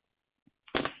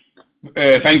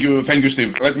 Thank you,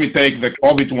 Steve. Let me take the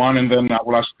COVID one, and then I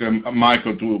will ask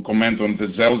Michael to comment on the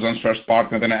Xeljanz first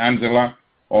part, and then Angela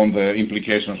on the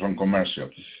implications on commercial.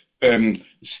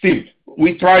 Steve,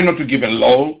 we try not to give a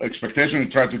low expectation. We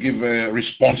try to give a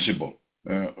responsible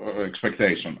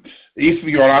expectation. If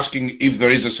you are asking if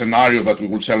there is a scenario that we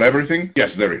will sell everything,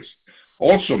 yes, there is.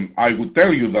 Also, I would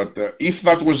tell you that if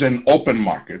that was an open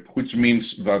market, which means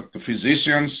that the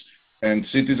physicians and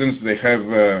citizens, they have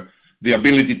the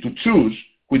ability to choose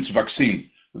which vaccine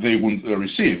they would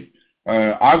receive,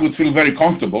 I would feel very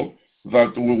comfortable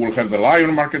that we will have the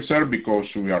lion market share because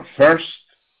we are first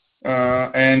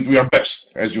and we are best,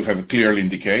 as you have clearly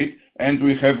indicated, and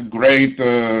we have great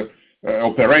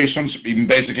operations in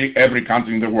basically every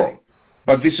country in the world.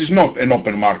 But this is not an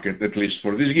open market, at least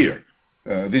for this year.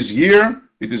 This year,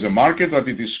 it is a market that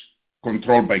it is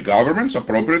controlled by governments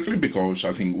appropriately because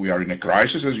I think we are in a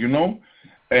crisis, as you know,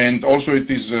 and also it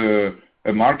is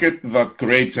a market that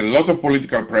creates a lot of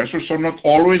political pressure, so not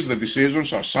always the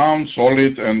decisions are sound,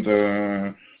 solid, and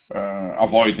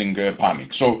avoiding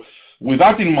panic. So with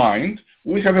that in mind,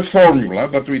 we have a formula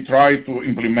that we try to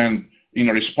implement in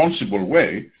a responsible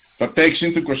way that takes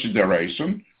into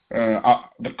consideration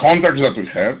the contracts that we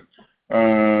have,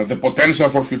 the potential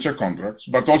for future contracts,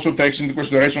 but also takes into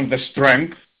consideration the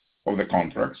strength of the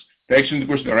contracts, takes into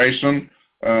consideration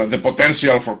the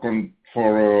potential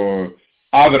for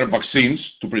other vaccines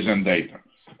to present data.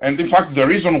 And in fact, the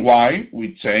reason why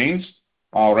we changed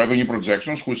our revenue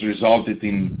projections, which resulted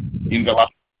in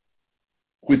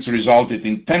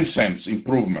 10 cents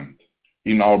improvement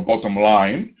in our bottom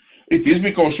line, it is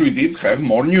because we did have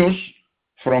more news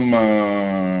from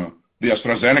the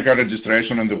AstraZeneca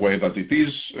registration and the way that it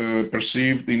is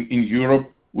perceived in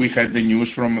Europe. We had the news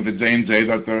from the J&J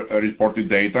that reported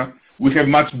data. We have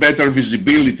much better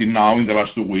visibility now in the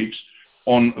last 2 weeks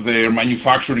on their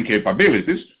manufacturing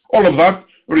capabilities. All of that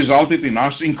resulted in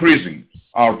us increasing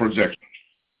our projections.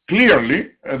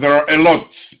 Clearly, there are a lot.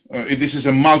 This is a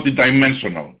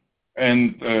multidimensional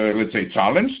and, let's say,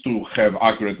 challenge to have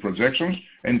accurate projections.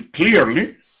 And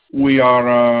clearly, we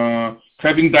are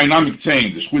having dynamic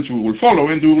changes, which we will follow,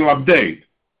 and we will update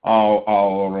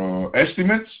our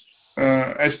estimates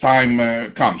as time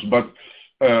comes. But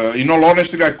in all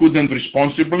honesty, I couldn't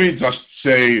responsibly just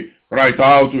say right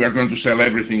out we are going to sell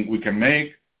everything we can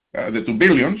make, the $2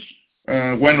 billion,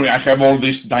 when I have all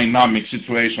this dynamic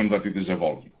situation that it is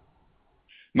evolving.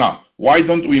 Now, why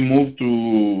don't we move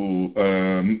to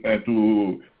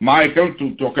Michael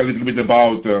to talk a little bit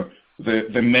about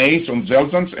the maze on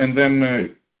Xeljanz, and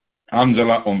then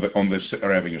Angela on the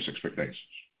revenues expectations.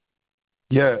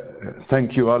 Yeah,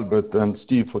 thank you, Albert and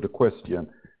Steve, for the question.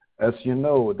 As you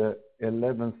know, the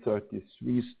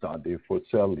 1133 study for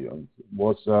Xeljanz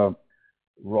was a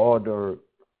rather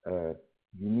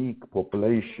unique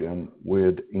population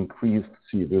with increased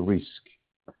severe risk.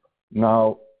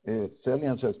 Now,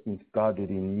 Xeljanz has been studied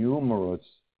in numerous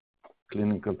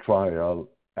clinical trials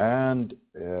and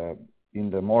in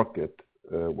the market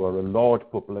where a large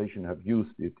population have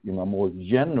used it in a more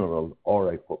general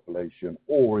RA population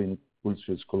or in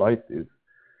ulcerative colitis.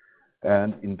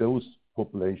 And in those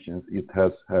populations, it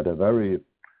has had a very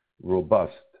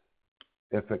robust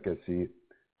efficacy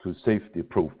to safety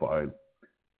profile.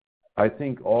 I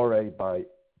think RA by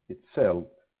itself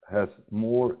has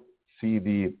more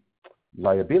CV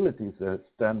liabilities as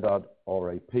standard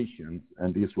RA patients,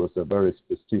 and this was a very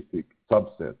specific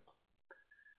subset.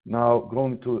 Now,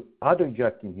 going to other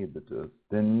JAK inhibitors,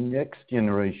 the next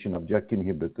generation of JAK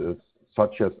inhibitors,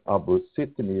 such as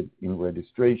abrocitinib in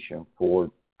registration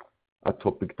for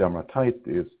atopic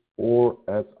dermatitis, or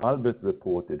as Albert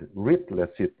reported,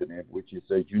 ritlecitinib, which is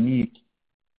a unique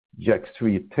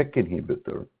JAK3 TEC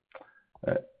inhibitor.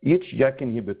 Each JAK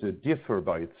inhibitor differ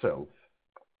by itself,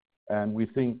 and we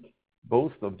think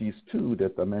both of these two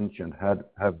that I mentioned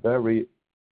have very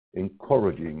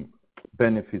encouraging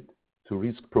benefit to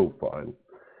risk profile.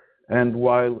 And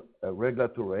while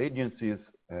regulatory agencies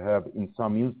have in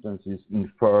some instances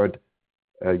inferred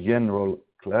a general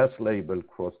class label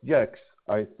across JAKs,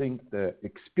 I think the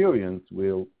experience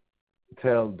will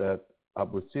tell that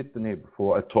abrocitinib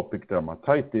for atopic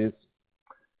dermatitis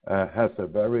has a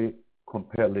very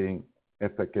compelling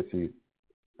efficacy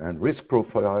and risk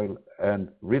profile, and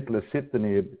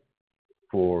ritlecitinib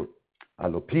for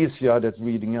alopecia that's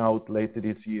reading out later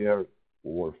this year,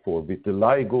 or for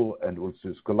vitiligo and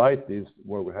ulcerative colitis,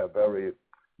 where we have very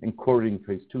encouraging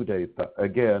phase 2 data,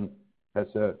 again, has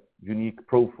a unique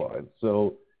profile.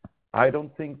 So I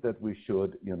don't think that we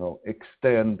should,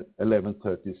 extend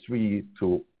 1133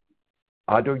 to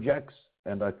other JAKs,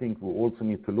 and I think we also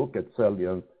need to look at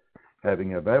Xeljanz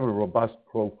having a very robust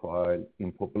profile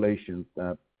in populations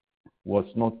that was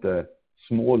not the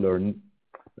smaller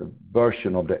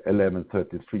version of the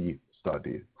 1133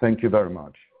 study. Thank you very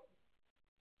much.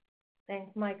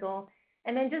 Thanks, Michael.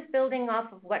 And then just building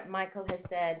off of what Michael has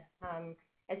said,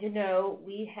 as you know,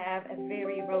 we have a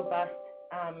very robust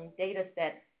data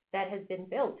set that has been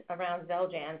built around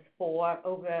Xeljanz for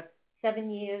over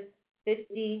 7 years,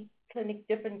 50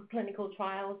 different clinical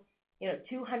trials,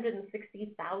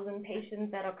 260,000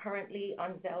 patients that are currently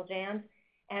on Xeljanz,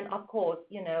 and of course,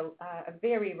 a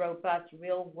very robust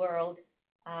real-world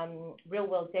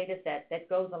data set that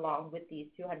goes along with these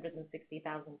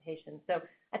 260,000 patients. So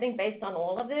I think based on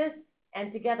all of this,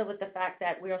 and together with the fact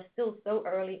that we are still so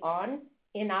early on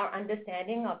in our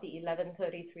understanding of the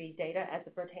 1133 data as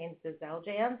it pertains to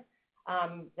Xeljanz,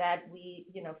 that we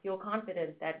feel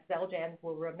confident that Xeljanz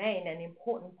will remain an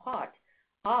important part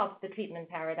of the treatment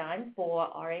paradigm for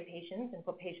RA patients and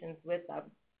for patients with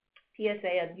PSA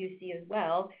and UC as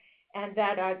well, and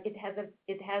that it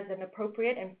has an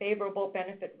appropriate and favorable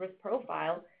benefit risk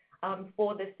profile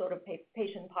for this sort of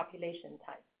patient population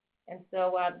type. And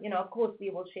so, of course, we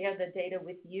will share the data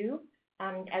with you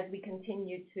as we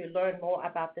continue to learn more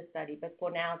about the study. But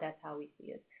for now, that's how we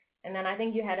see it. And then I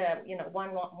think you had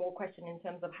one more question in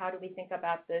terms of how do we think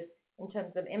about this in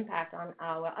terms of impact on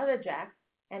our other JAKs.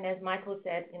 And as Michael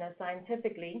said,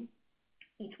 scientifically,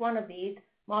 each one of these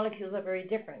molecules are very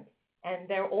different, and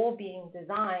they're all being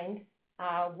designed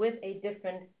with a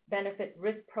different benefit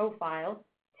risk profile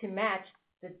to match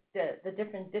the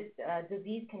different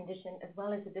disease condition as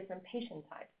well as the different patient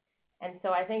types. And so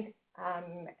I think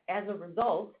as a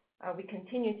result, we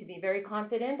continue to be very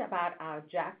confident about our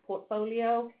JAK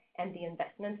portfolio and the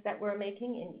investments that we're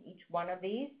making in each one of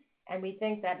these. And we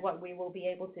think that what we will be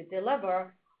able to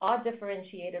deliver are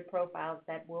differentiated profiles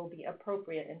that will be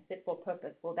appropriate and fit for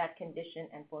purpose for that condition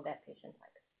and for that patient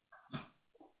type.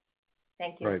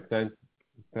 Thank you. Right.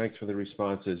 Thanks for the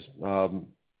responses.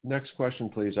 Next question,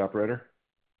 please, operator.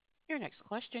 Your next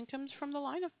question comes from the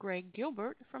line of Greg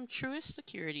Gilbert from Truist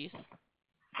Securities.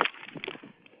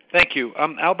 Thank you.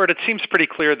 Albert, it seems pretty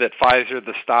clear that Pfizer,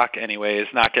 the stock anyway, is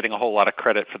not getting a whole lot of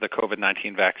credit for the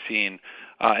COVID-19 vaccine.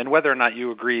 And whether or not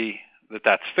you agree that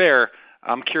that's fair,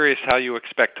 I'm curious how you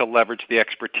expect to leverage the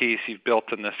expertise you've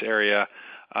built in this area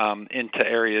into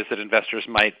areas that investors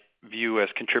might view as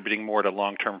contributing more to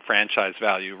long-term franchise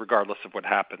value, regardless of what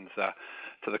happens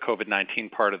to the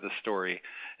COVID-19 part of the story.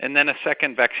 And then a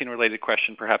second vaccine-related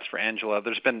question, perhaps for Angela.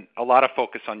 There's been a lot of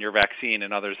focus on your vaccine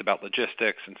and others about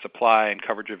logistics and supply and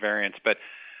coverage of variants, but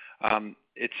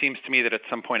it seems to me that at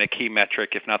some point a key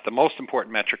metric, if not the most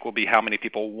important metric, will be how many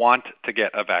people want to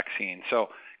get a vaccine. So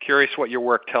curious what your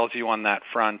work tells you on that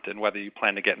front and whether you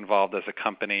plan to get involved as a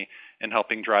company in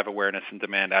helping drive awareness and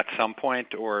demand at some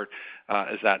point, or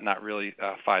is that not really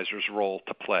Pfizer's role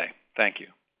to play? Thank you.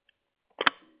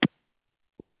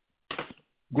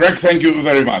 Greg, thank you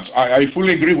very much. I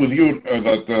fully agree with you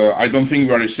that I don't think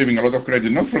we are receiving a lot of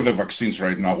credit, not for the vaccines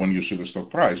right now when you see the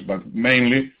stock price, but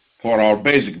mainly for our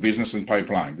basic business and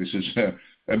pipeline. This is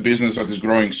a business that is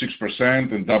growing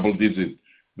 6% and double-digit,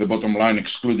 the bottom line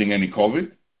excluding any COVID,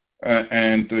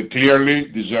 and clearly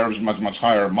deserves much, much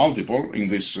higher multiple in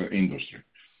this industry.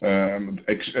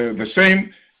 The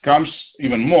same comes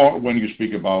even more when you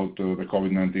speak about the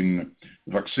COVID-19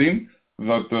 vaccine,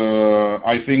 that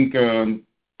I think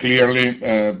clearly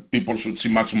people should see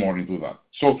much more into that.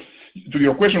 So to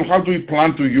your question, how do we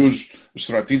plan to use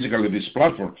strategically this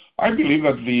platform? I believe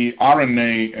that the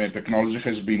RNA technology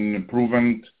has been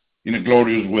proven in a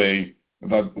glorious way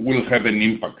that will have an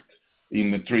impact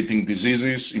in treating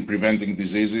diseases, in preventing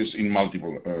diseases in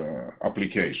multiple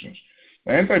applications.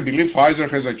 And I believe Pfizer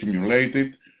has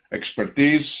accumulated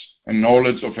expertise and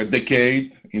knowledge of a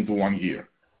decade into 1 year.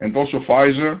 And also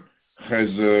Pfizer has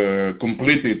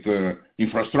completed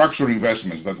infrastructure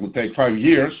investments that will take 5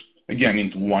 years, again,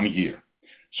 into 1 year.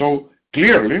 So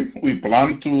clearly, we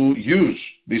plan to use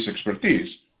this expertise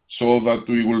so that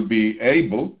we will be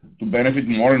able to benefit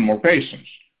more and more patients.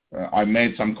 I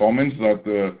made some comments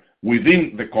that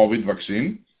within the COVID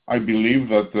vaccine, I believe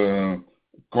that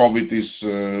COVID is,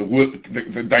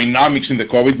 the dynamics in the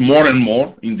COVID more and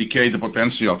more indicate the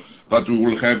potential that we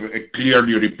will have a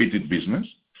clearly repeated business.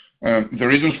 The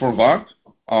reasons for that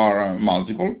are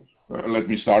multiple. Let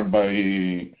me start by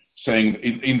saying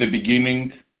in the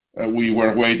beginning, we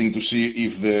were waiting to see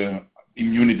if the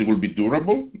immunity will be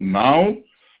durable. Now,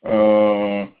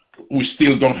 we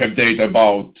still don't have data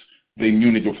about the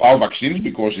immunity of our vaccines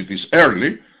because it is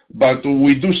early, but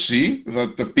we do see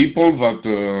that the people that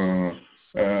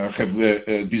have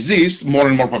the disease, more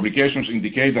and more publications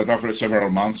indicate that after several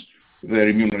months, their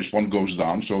immune response goes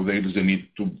down, so there is a need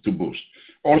to boost.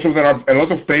 Also, there are a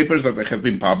lot of papers that have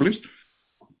been published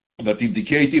that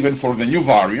indicate even for the new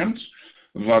variants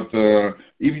that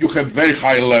if you have very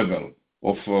high level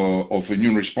of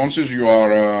immune responses, you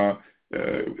are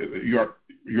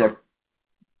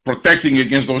protecting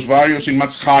against those variants in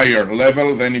much higher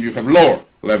level than if you have lower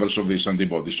levels of this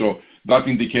antibody. So that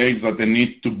indicates that the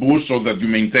need to boost so that you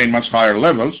maintain much higher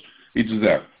levels, it's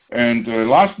there. And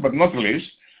last but not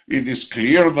least, it is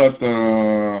clear that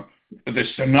the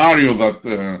scenario that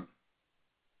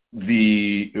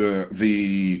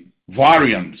the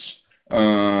variants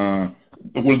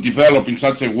will develop in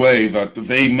such a way that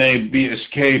they may be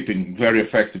escaping very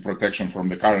effective protection from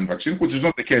the current vaccine, which is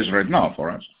not the case right now for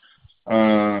us,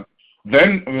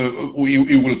 then we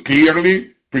will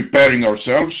clearly preparing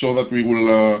ourselves so that we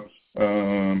will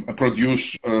produce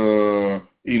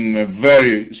in a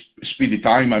very speedy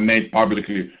time. I made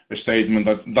publicly a statement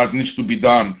that needs to be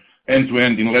done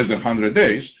end-to-end in less than 100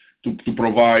 days. to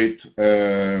provide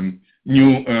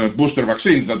new booster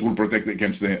vaccines that will protect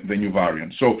against the new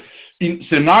variant. So in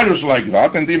scenarios like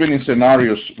that, and even in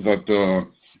scenarios that the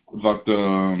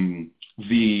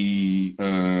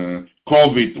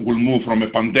COVID will move from a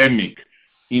pandemic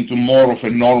into more of a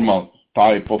normal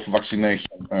type of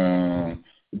vaccination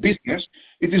business,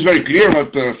 it is very clear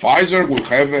that Pfizer will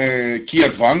have a key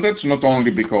advantage, not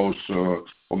only because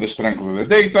of the strength of the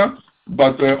data,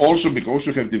 but also because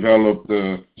we have developed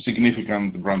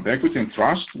significant brand equity and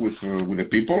trust with the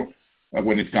people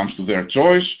when it comes to their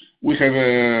choice. We have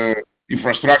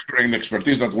infrastructure and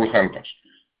expertise that will help us.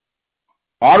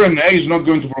 RNA is not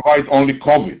going to provide only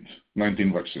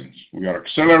COVID-19 vaccines. We are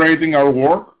accelerating our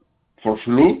work for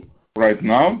flu right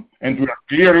now, and we are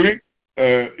clearly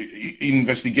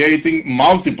investigating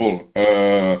multiple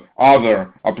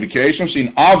other applications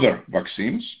in other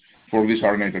vaccines for this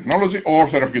RNA technology or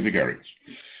therapeutic areas.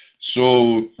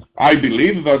 So I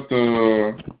believe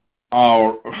that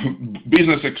our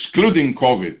business excluding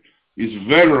COVID is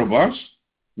very robust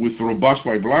with robust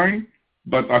pipeline,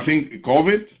 but I think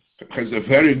COVID has a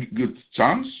very good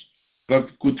chance that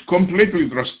could completely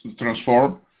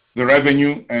transform the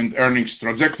revenue and earnings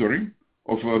trajectory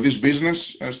of this business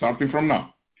starting from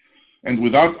now. And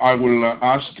with that, I will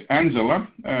ask Angela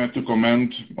to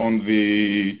comment on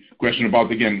the question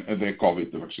about, again, the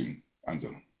COVID vaccine.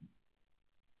 Angela.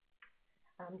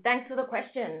 Thanks for the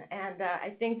question. And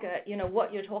I think,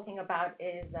 what you're talking about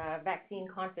is vaccine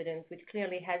confidence, which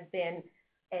clearly has been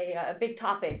a big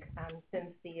topic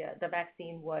since the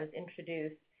vaccine was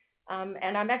introduced.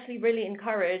 And I'm actually really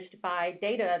encouraged by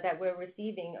data that we're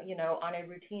receiving, on a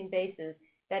routine basis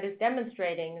that is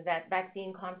demonstrating that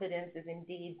vaccine confidence is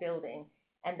indeed building,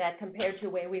 and that compared to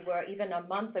where we were even a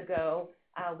month ago,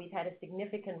 we've had a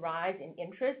significant rise in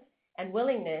interest and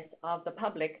willingness of the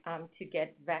public to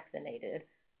get vaccinated.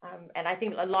 And I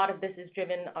think a lot of this is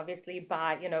driven, obviously,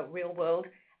 by, real-world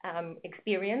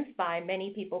experience by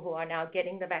many people who are now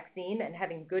getting the vaccine and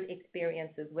having good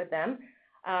experiences with them.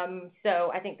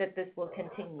 So I think that this will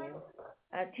continue.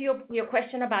 To your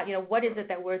question about, what is it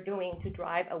that we're doing to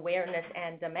drive awareness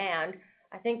and demand,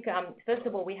 I think, first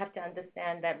of all, we have to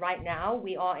understand that right now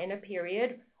we are in a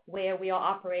period where we are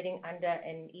operating under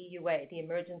an EUA, the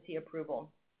emergency approval.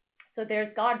 So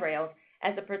there's guardrails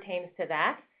as it pertains to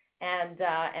that and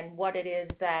what it is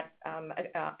that,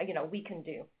 we can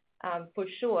do. For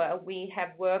sure, we have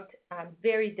worked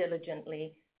very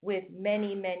diligently with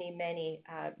many,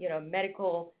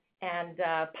 medical and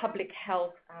public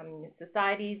health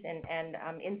societies and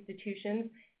institutions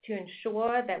to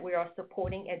ensure that we are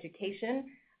supporting education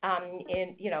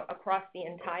across the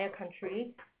entire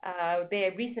country.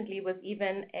 There recently was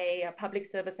even a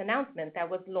public service announcement that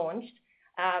was launched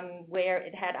where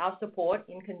it had our support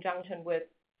in conjunction with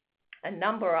a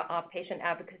number of patient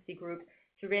advocacy groups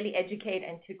to really educate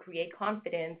and to create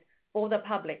confidence for the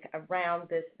public around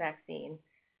this vaccine.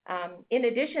 In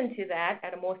addition to that,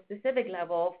 at a more specific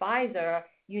level, Pfizer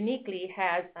uniquely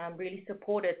has really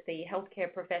supported the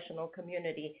healthcare professional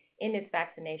community in its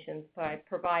vaccinations by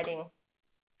providing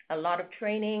a lot of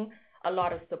training, a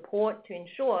lot of support to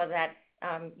ensure that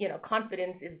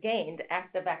confidence is gained at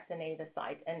the vaccinator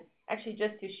site. And actually,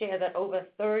 just to share that over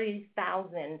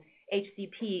 30,000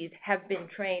 HCPs have been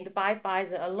trained by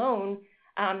Pfizer alone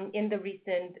in the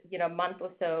recent month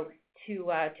or so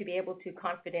to be able to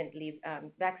confidently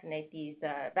vaccinate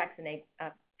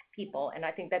people. And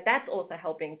I think that that's also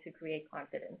helping to create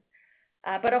confidence.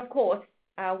 But of course,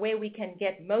 where we can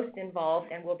get most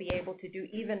involved and will be able to do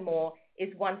even more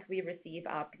is once we receive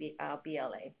our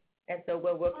BLA. And so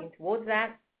we're working towards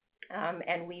that,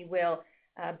 and we will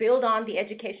build on the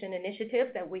education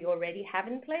initiatives that we already have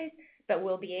in place, but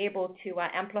we'll be able to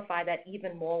amplify that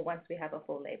even more once we have a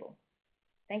full label.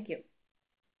 Thank you.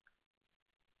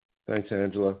 Thanks,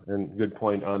 Angela, and good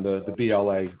point on the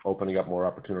BLA opening up more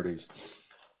opportunities.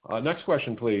 Next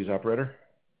question, please, operator.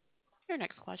 Your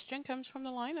next question comes from the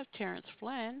line of Terrence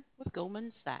Flynn with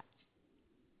Goldman Sachs.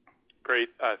 Great.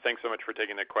 Thanks so much for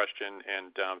taking the question,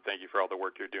 and thank you for all the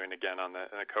work you're doing again on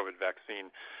the COVID vaccine.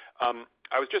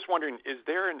 I was just wondering, is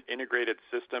there an integrated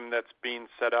system that's being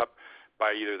set up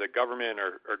by either the government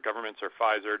or governments or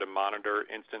Pfizer to monitor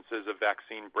instances of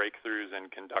vaccine breakthroughs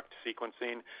and conduct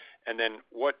sequencing? And then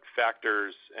what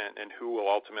factors and who will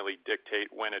ultimately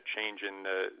dictate when a change in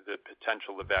the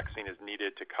potential of the vaccine is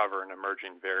needed to cover an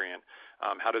emerging variant?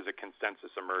 How does a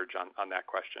consensus emerge on that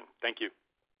question? Thank you.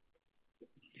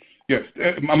 Yes.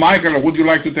 Michael, would you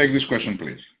like to take this question,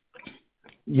 please?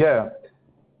 Yeah.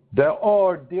 There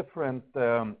are different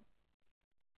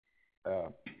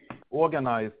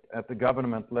organized at the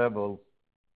government level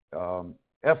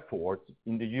efforts.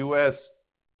 In the U.S.,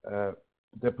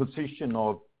 the position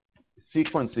of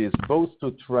sequences, both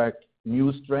to track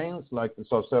new strains like the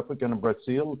South African and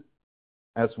Brazil,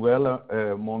 as well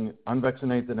among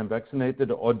unvaccinated and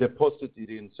vaccinated, or deposited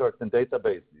in certain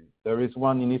databases. There is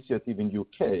one initiative in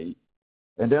UK.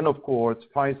 And then, of course,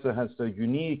 Pfizer has a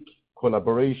unique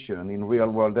collaboration in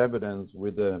real-world evidence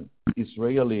with the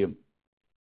Israeli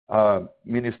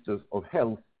Ministers of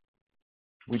Health,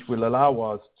 which will allow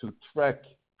us to track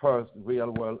first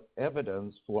real-world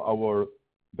evidence for our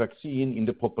vaccine in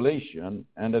the population.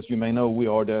 And as you may know, we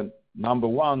are the number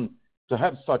one to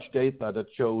have such data that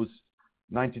shows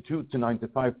 92 to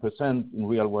 95% in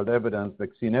real-world evidence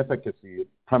vaccine efficacy,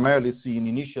 primarily seen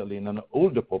initially in an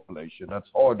older population. That's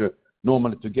harder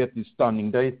normally to get this stunning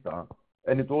data.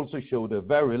 And it also showed a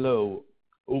very low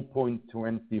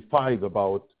 0.25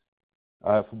 about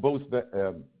for both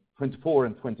 24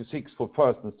 and 26 for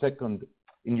first and second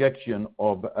injection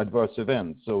of adverse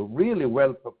events. So really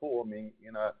well performing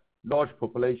in a large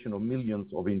population of millions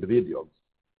of individuals.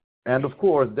 And of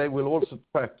course, they will also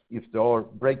track if there are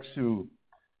breakthrough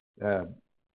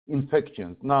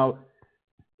infections. Now,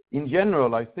 in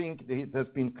general, I think it has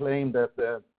been claimed that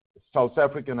the South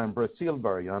African and Brazil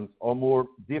variants are more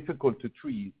difficult to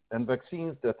treat, and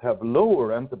vaccines that have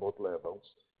lower antibody levels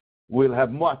will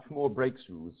have much more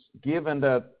breakthroughs, given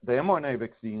that the mRNA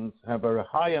vaccines have very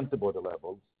high antibody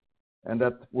levels, and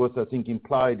that was, I think,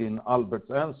 implied in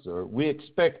Albert's answer. We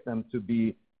expect them to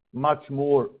be much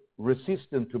more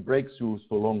resistant to breakthroughs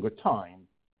for longer time.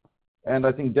 And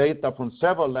I think data from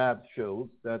several labs shows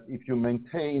that if you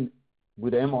maintain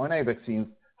with mRNA vaccines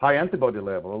high antibody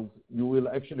levels, you will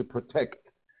actually protect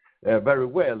very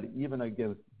well even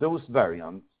against those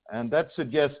variants. And that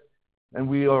suggests, and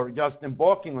we are just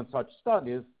embarking on such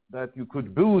studies, that you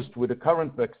could boost with the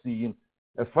current vaccine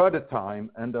a further time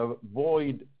and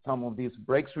avoid some of these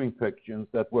breakthrough infections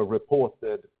that were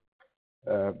reported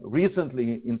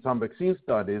recently in some vaccine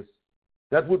studies.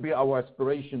 That would be our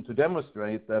aspiration, to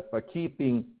demonstrate that by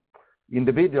keeping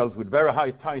individuals with very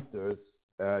high titers,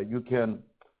 you can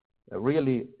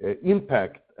really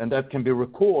impact, and that can be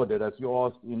recorded, as you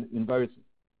asked, in various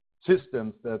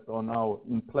systems that are now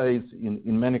in place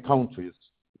in many countries.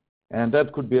 And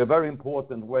that could be a very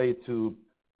important way to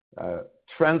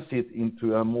transit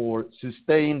into a more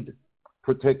sustained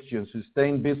protection,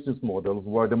 sustained business model,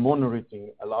 where the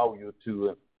monitoring allow you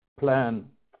to plan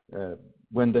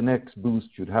when the next boost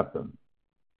should happen.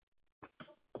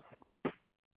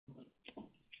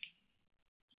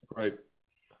 Great.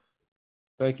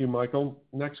 Thank you, Michael.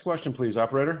 Next question, please,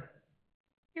 operator.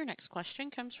 Your next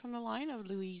question comes from the line of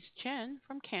Louise Chen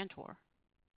from Cantor.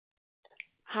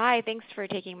 Hi, thanks for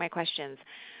taking my questions.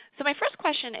 So my first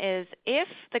question is, if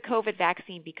the COVID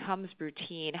vaccine becomes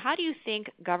routine, how do you think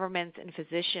governments and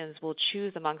physicians will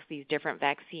choose amongst these different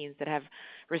vaccines that have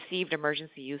received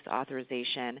emergency use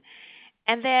authorization?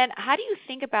 And then how do you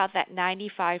think about that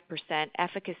 95%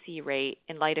 efficacy rate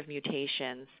in light of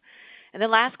mutations? And the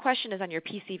last question is on your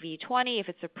PCV20. If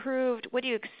it's approved, what do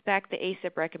you expect the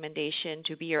ACIP recommendation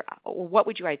to be, or what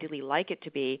would you ideally like it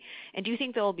to be? And do you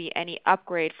think there will be any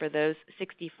upgrade for those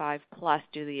 65 plus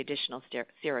due to the additional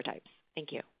serotypes?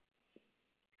 Thank you.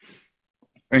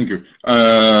 Thank you.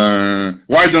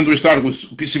 Why don't we start with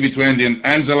PCV20 and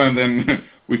Angela, and then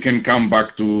we can come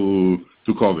back to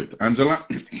COVID. Angela?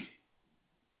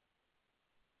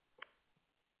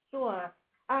 Sure.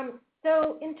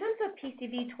 So in terms of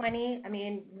PCV20, I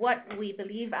mean, what we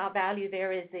believe our value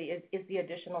there is the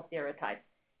additional serotypes.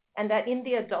 And that in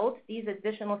the adults, these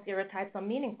additional serotypes are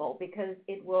meaningful because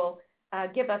it will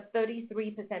give us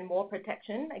 33% more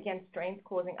protection against strains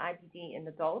causing IPD in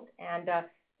adults and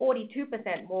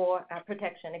 42% more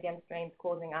protection against strains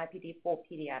causing IPD for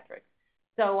pediatrics.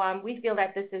 So we feel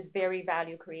that this is very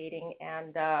value creating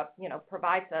and,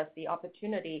 provides us the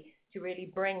opportunity to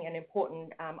really bring an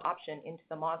important option into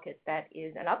the market that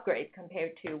is an upgrade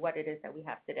compared to what it is that we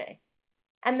have today.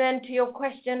 And then to your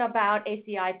question about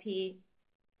ACIP,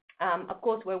 of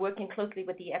course, we're working closely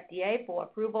with the FDA for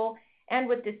approval and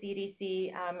with the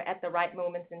CDC at the right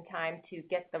moments in time to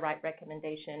get the right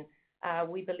recommendation.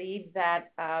 We believe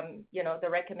that, the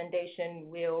recommendation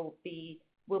will be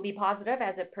positive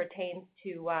as it pertains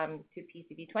to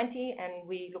PCV20, and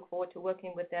we look forward to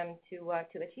working with them to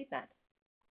achieve that.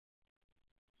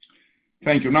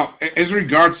 Thank you. Now, as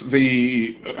regards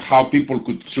how people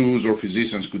could choose or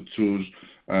physicians could choose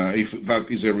if that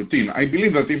is a routine, I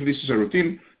believe that if this is a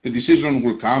routine, the decision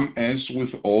will come as with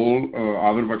all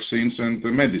other vaccines and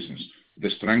medicines,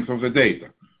 the strength of the data.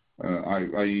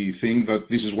 I think that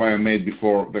this is why I made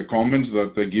before the comments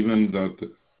that given that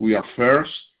we are first,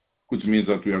 which means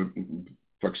that we are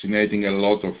vaccinating a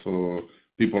lot of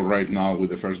people right now with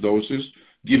the first doses,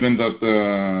 given that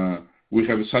we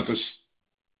have such a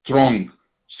strong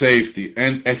safety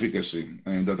and efficacy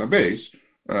database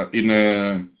in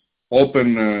an open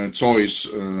choice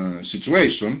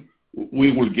situation. We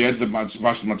will get the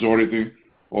vast majority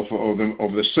of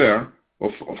the share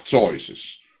of choices.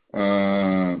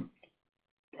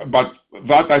 But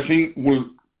that, I think, will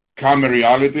come a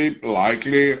reality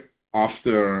likely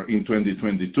after in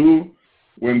 2022,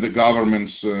 when the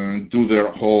governments do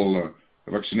their whole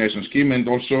vaccination scheme, and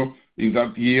also in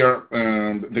that year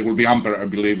there will be ample, I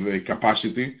believe,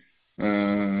 capacity.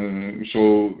 So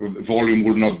volume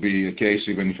will not be a case.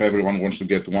 Even if everyone wants to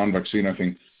get one vaccine, I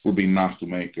think will be enough to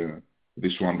make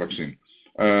this one vaccine.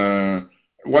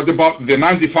 What about the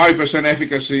 95%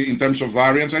 efficacy in terms of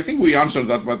variants? I think we answered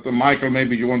that, but Michael,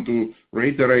 maybe you want to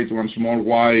reiterate once more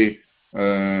why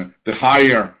the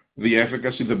higher the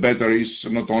efficacy, the better is,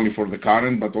 not only for the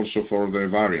current, but also for the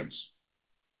variants.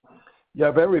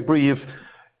 Yeah, very brief.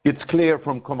 It's clear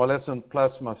from convalescent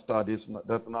plasma studies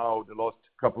that now the last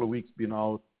couple of weeks been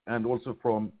out, and also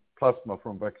from plasma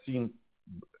from vaccine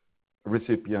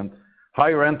recipient,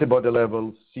 higher antibody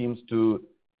levels seems to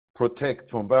protect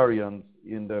from variants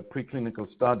in the preclinical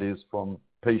studies from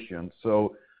patients.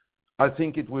 So I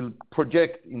think it will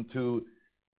project into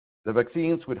the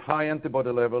vaccines with high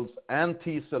antibody levels and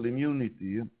T-cell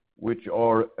immunity, which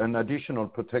are an additional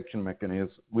protection mechanism,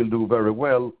 will do very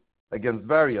well against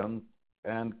variants,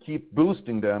 and keep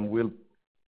boosting them will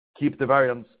keep the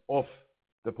variants off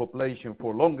the population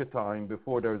for a longer time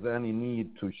before there's any need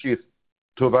to shift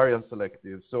to variant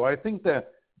selective. So I think the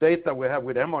data we have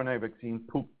with mRNA vaccine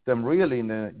put them really in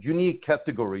a unique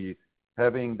category,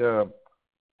 having the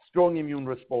strong immune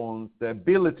response, the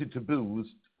ability to boost,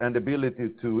 and ability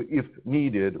to, if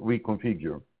needed,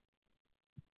 reconfigure.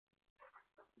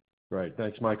 Great.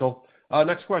 Thanks, Michael.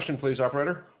 Next question, please,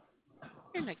 operator.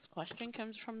 Your next question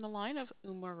comes from the line of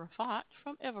Umer Raffat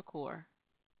from Evercore.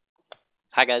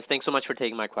 Hi, guys. Thanks so much for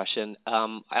taking my question.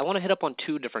 I want to hit up on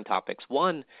two different topics.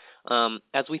 One,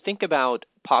 as we think about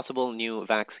possible new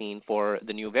vaccine for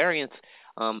the new variants,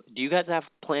 do you guys have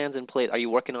plans in place? Are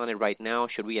you working on it right now?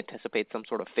 Should we anticipate some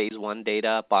sort of phase 1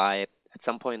 data by at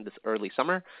some point this early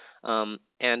summer?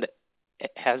 And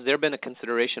has there been a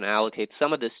consideration to allocate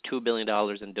some of this $2 billion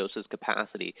in doses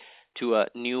capacity to a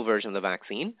new version of the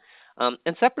vaccine?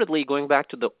 And separately, going back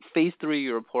to the phase 3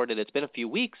 you reported, it's been a few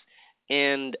weeks,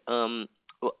 and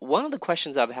one of the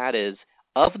questions I've had is,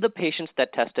 of the patients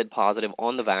that tested positive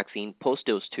on the vaccine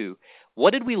post-dose 2,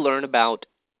 what did we learn about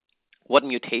what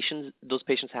mutations those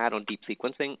patients had on deep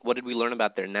sequencing? What did we learn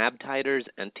about their NAb titers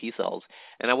and T cells?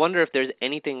 And I wonder if there's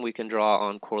anything we can draw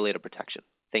on correlated protection.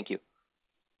 Thank you.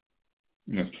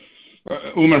 Yes.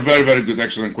 Umer, very, very good,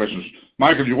 excellent questions.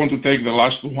 Michael, you want to take the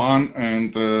last one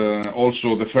and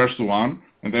also the first one,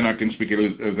 and then I can speak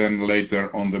then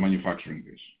later on the manufacturing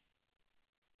piece.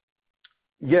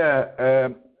 Yeah,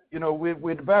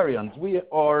 with variants, we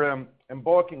are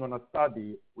embarking on a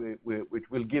study which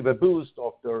will give a boost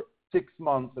after 6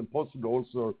 months and possibly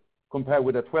also compare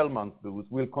with a 12-month boost.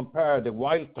 We'll compare the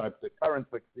wild type, the current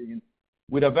vaccine,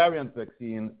 with a variant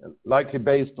vaccine, likely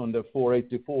based on the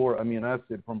 484 amino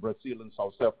acid from Brazil and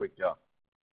South Africa.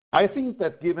 I think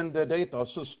that given the data are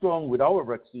so strong with our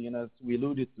vaccine, as we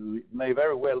alluded to, it may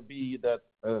very well be that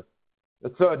a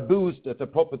third boost at the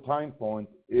proper time point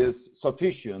is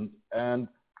sufficient, and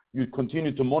you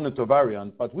continue to monitor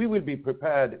variant, but we will be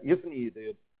prepared if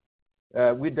needed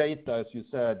with data, as you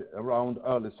said, around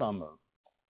early summer.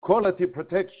 Quality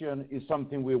protection is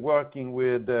something we're working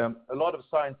with a lot of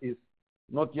scientists,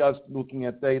 not just looking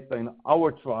at data in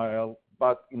our trial,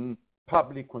 but in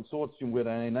public consortium with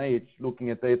NIH,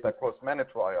 looking at data across many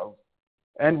trials,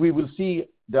 and we will see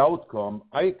the outcome.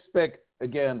 I expect,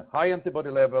 again, high antibody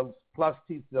levels plus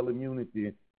T-cell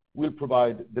immunity will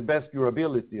provide the best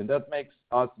durability, and that makes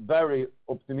us very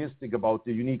optimistic about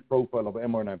the unique profile of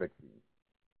mRNA vaccine.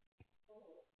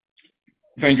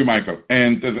 Thank you, Michael.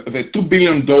 And the 2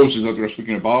 billion doses that we're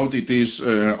speaking about, it is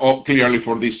clearly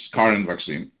for this current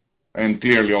vaccine. And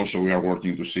clearly also we are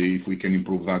working to see if we can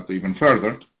improve that even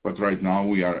further. But right now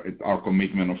we are at our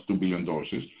commitment of 2 billion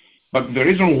doses. But the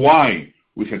reason why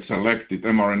we had selected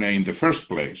mRNA in the first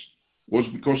place was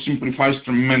because it simplifies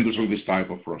tremendously this type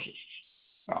of processes.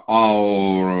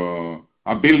 Our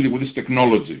ability with this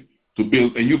technology to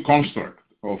build a new construct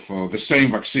of the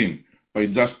same vaccine by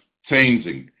just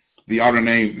changing the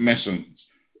RNA messenger,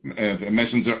 the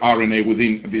messenger RNA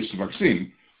within this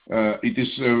vaccine, it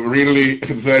is really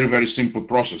a very, very simple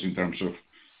process in terms of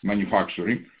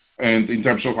manufacturing and in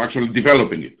terms of actually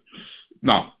developing it.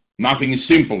 Now, nothing is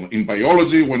simple in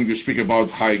biology when you speak about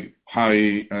high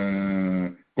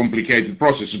complicated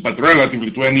processes, but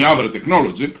relatively to any other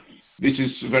technology, this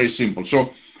is very simple. So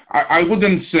I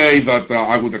wouldn't say that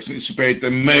I would anticipate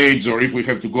a major, if we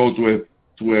have to go to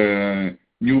a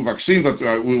new vaccine, that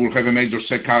we will have a major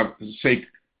shake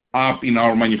up in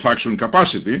our manufacturing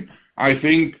capacity. I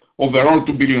think overall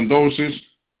 2 billion doses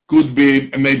could be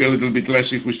maybe a little bit less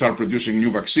if we start producing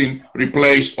new vaccine,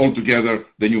 replace altogether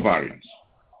the new variants.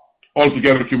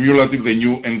 Altogether cumulative, the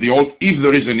new and the old, if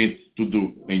there is a need to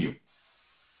do a new.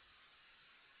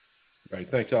 Right.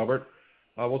 Thanks, Albert.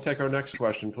 We'll take our next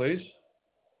question, please.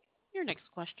 Your next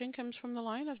question comes from the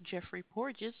line of Jeffrey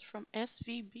Porges from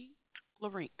SVB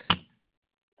Leerink.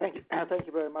 Thank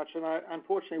you very much. And I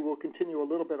unfortunately will continue a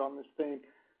little bit on this theme.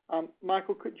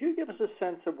 Michael, could you give us a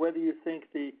sense of whether you think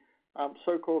the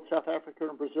so-called South African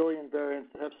and Brazilian variants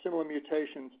that have similar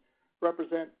mutations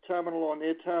represent terminal or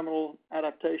near-terminal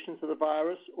adaptations of the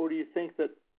virus, or do you think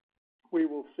that we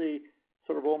will see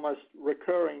sort of almost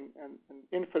recurring and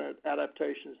infinite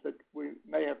adaptations that we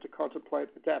may have to contemplate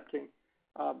adapting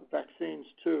vaccines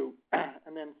to?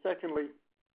 And then secondly,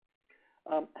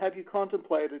 have you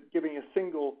contemplated giving a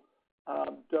single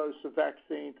dose of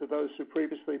vaccine to those who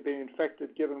previously been infected,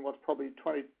 given what's probably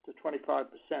 20 to 25%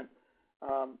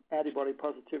 antibody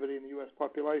positivity in the U.S.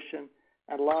 population?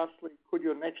 And lastly, could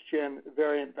your next-gen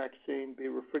variant vaccine be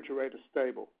refrigerator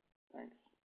stable? Thanks.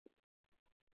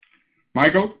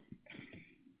 Michael?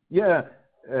 Yeah,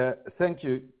 thank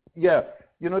you. Yeah,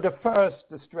 the first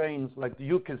strains, like the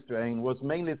UK strain, was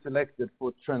mainly selected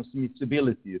for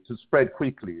transmissibility, to spread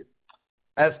quickly.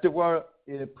 As there were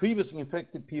previously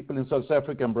infected people in South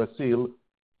Africa and Brazil,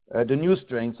 the new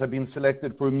strains have been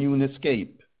selected for immune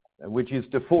escape, which is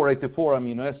the 484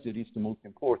 amino acid is the most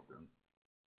important.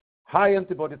 High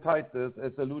antibody titers,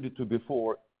 as alluded to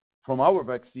before, from our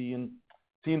vaccine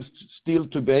seems still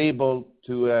to be able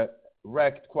to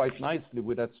react quite nicely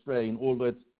with that strain, although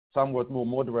it's somewhat more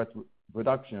moderate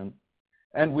reduction.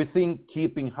 And we think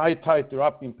keeping high titer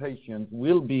up in patients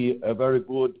will be a very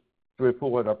good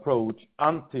straightforward approach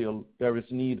until there is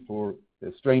need for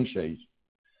a strain change.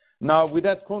 Now, with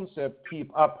that concept, keep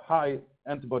up high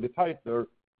antibody titer,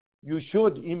 you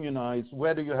should immunize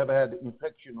whether you have had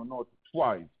infection or not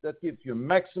twice. That gives you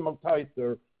maximal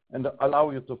titer and allow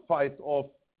you to fight off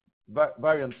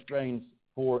variant strains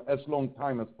for as long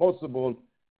time as possible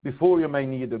before you may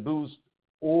need a boost,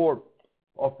 or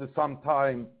after some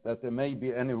time that there may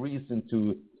be any reason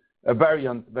to a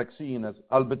variant vaccine, as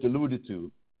Albert alluded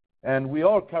to. And we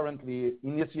are currently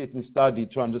initiating study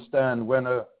to understand when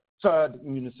a third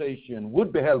immunization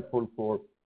would be helpful for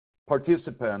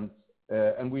participants,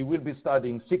 and we will be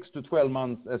studying 6 to 12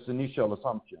 months as initial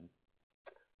assumption.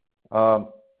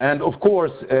 And of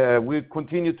course, we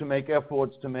continue to make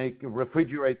efforts to make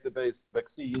refrigerator-based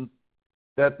vaccines.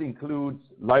 That includes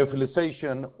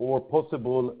lyophilization or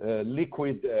possible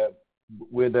liquid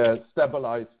with a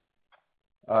stabilized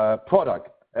product.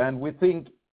 And we think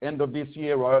end of this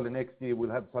year or early next year we'll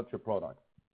have such a product.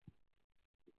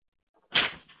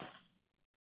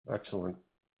 Excellent.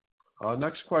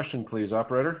 Next question, please,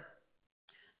 operator.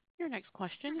 Your next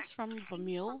question is from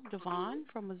Vamil Divan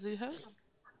from Mizuho.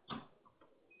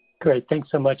 Great. Thanks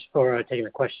so much for taking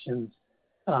the questions.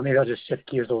 Maybe I'll just shift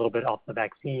gears a little bit off the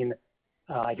vaccine.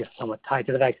 I guess somewhat tied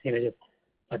to the vaccine,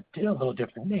 a little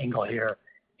different angle here.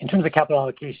 In terms of capital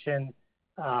allocation,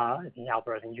 I think,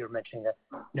 Albert, you were mentioning that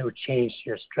no change to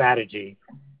your strategy,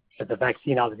 but the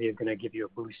vaccine obviously is going to give you a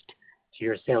boost to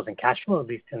your sales and cash flow, at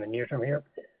least in the near term here.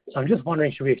 So I'm just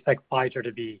wondering, should we expect Pfizer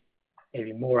to be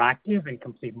maybe more active and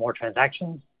complete more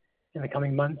transactions in the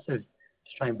coming months to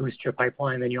try and boost your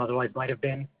pipeline than you otherwise might have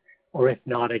been? Or if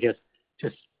not, I guess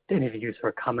just anything you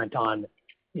sort of comment on,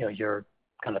 your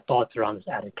kind of thoughts around this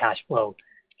added cash flow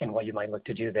and what you might look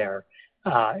to do there.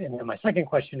 And then my second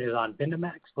question is on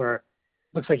Vyndamax, where it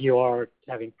looks like you are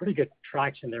having pretty good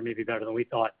traction there, maybe better than we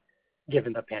thought,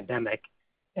 given the pandemic.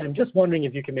 And I'm just wondering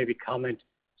if you can maybe comment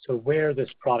where this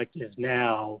product is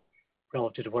now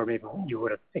relative to where maybe you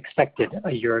would have expected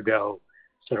a year ago,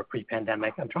 sort of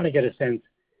pre-pandemic. I'm trying to get a sense,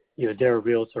 is there a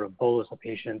real sort of bolus of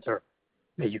patients or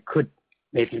that you could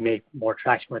maybe make more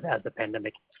traction with as the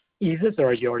pandemic eases, or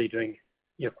are you already doing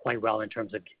quite well in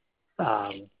terms of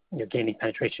gaining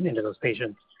penetration into those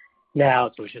patients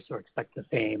now, so we should sort of expect the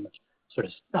same sort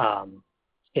of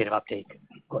state of uptake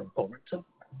going forward. So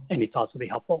any thoughts would be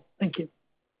helpful. Thank you.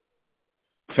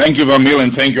 Thank you, Vamil,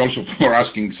 and thank you also for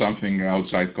asking something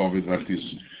outside COVID that is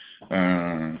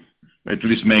at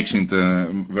least makes it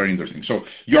very interesting. So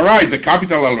you're right, the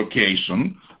capital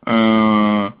allocation,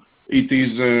 it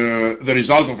is the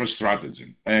result of a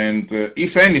strategy. And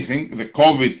if anything, the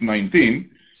COVID-19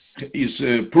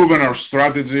 is proven our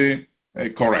strategy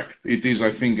correct. It is,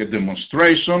 I think, a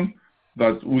demonstration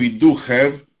that we do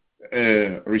have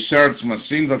a research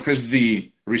machine that has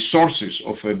the resources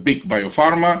of a big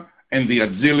biopharma and the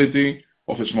agility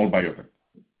of a small biotech.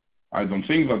 I don't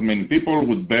think that many people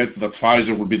would bet that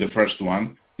Pfizer would be the first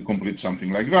one to complete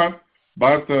something like that,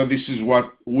 but this is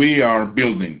what we are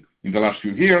building in the last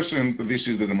few years, and this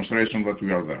is the demonstration that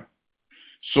we are there.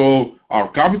 So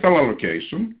our capital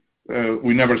allocation,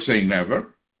 we never say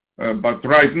never, but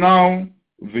right now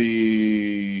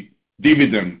the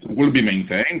dividend will be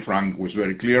maintained. Frank was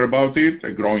very clear about it,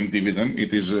 a growing dividend.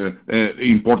 It is an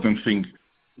important thing,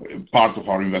 part of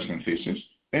our investment thesis,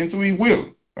 and we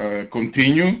will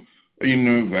continue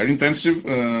in very intensive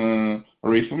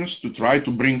rhythms to try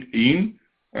to bring in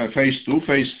phase 2,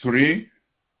 phase 3,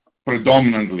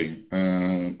 predominantly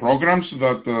programs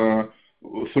that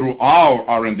through our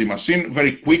R&D machine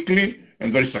very quickly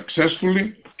and very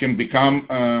successfully can become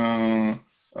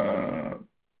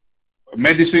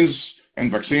medicines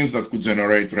and vaccines that could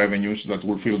generate revenues that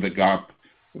will fill the gap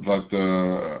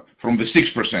that from the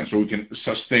 6%, so we can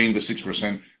sustain the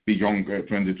 6% beyond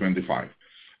 2025.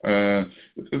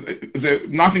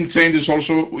 Nothing changes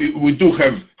also. We do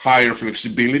have higher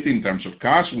flexibility in terms of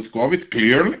cash with COVID,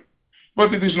 clearly,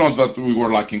 but it is not that we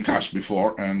were lacking cash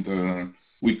before and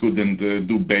we couldn't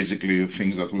do basically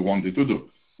things that we wanted to do.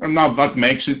 And now that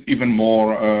makes it even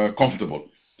more comfortable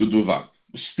to do that.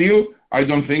 Still, I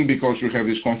don't think because we have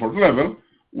this comfort level,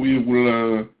 we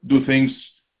will do things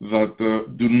that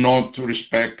do not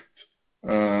respect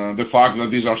the fact that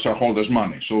these are shareholders'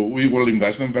 money. So we will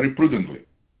invest them very prudently.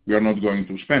 We are not going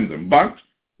to spend them, but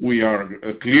we are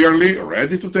clearly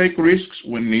ready to take risks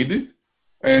when needed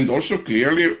and also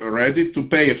clearly ready to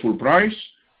pay a full price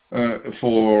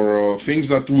for things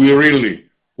that we really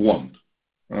want.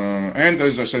 And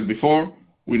as I said before,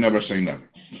 we never say never.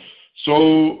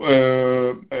 So,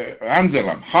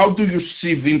 Angela, how do you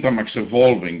see Vintamax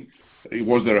evolving?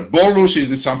 Was there a bolus?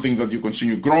 Is it something that you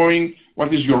continue growing?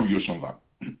 What is your views on that?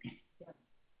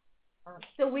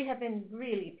 So we have been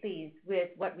really pleased with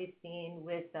what we've seen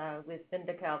with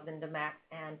Vyndaqel, Vyndamax,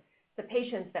 and the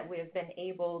patients that we have been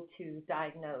able to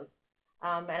diagnose.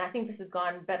 And I think this has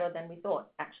gone better than we thought,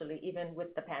 actually, even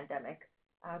with the pandemic.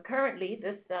 Currently,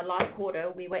 this last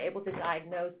quarter, we were able to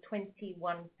diagnose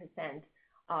 21%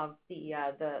 of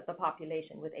the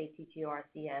population with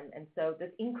ATTR-CM. And so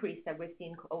this increase that we've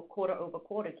seen quarter over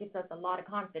quarter gives us a lot of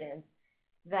confidence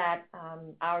that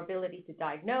our ability to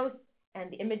diagnose and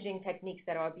the imaging techniques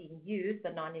that are being used, the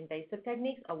non-invasive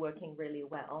techniques, are working really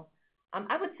well.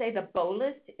 I would say the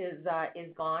bolus is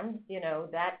gone.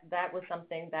 That was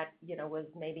something that was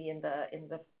maybe in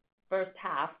the first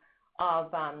half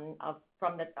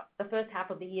from the first half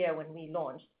of the year when we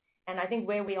launched. And I think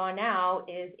where we are now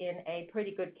is in a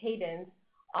pretty good cadence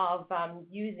of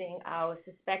using our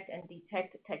suspect and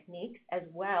detect techniques as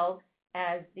well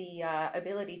as the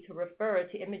ability to refer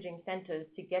to imaging centers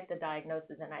to get the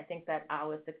diagnosis. And I think that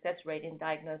our success rate in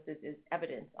diagnosis is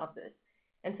evidence of this.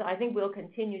 And so I think we'll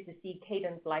continue to see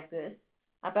cadence like this.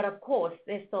 But of course,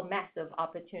 there's still massive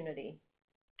opportunity.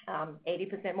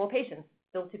 80% more patients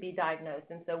still to be diagnosed.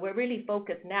 And so we're really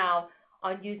focused now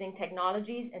on using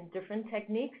technologies and different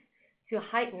techniques to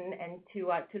heighten and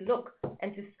to look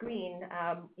and to screen,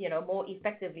 more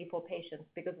effectively for patients.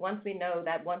 Because once we know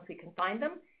that once we can find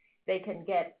them, they can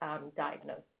get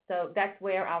diagnosed. So that's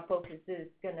where our focus is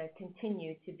going to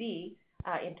continue to be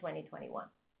in 2021.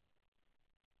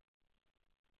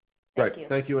 Great.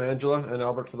 Thank you, Angela and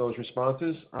Albert, for those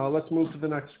responses. Let's move to the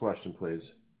next question, please.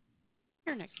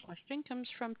 Your next question comes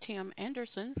from Tim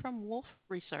Anderson from Wolfe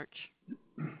Research.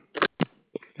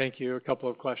 Thank you. A couple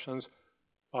of questions.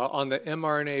 On the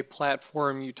mRNA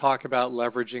platform, you talk about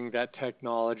leveraging that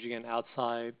technology in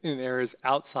areas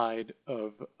outside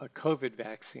of a COVID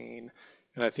vaccine,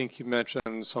 and I think you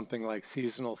mentioned something like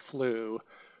seasonal flu.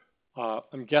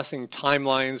 I'm guessing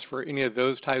timelines for any of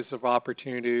those types of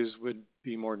opportunities would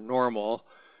be more normal,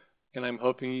 and I'm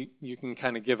hoping you can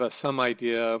kind of give us some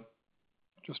idea,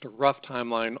 just a rough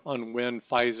timeline on when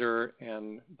Pfizer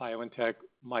and BioNTech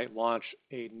might launch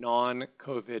a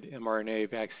non-COVID mRNA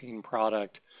vaccine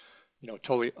product,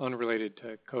 totally unrelated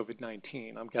to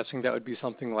COVID-19. I'm guessing that would be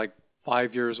something like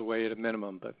 5 years away at a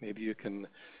minimum, but maybe you can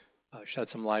shed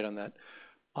some light on that.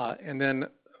 And then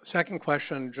second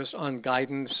question, just on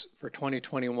guidance for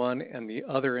 2021 and the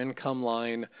other income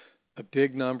line, a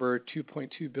big number,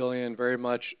 $2.2 billion, very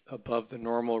much above the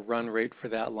normal run rate for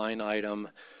that line item.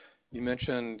 You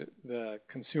mentioned the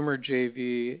consumer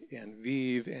JV and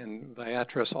ViiV and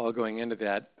Viatris all going into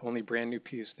that. The only brand new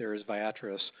piece there is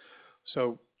Viatris.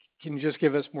 So can you just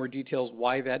give us more details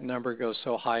why that number goes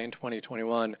so high in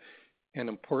 2021? And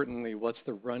importantly, what's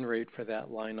the run rate for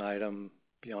that line item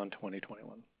beyond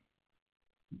 2021?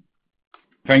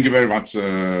 Thank you very much,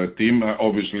 Tim.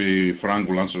 Obviously, Frank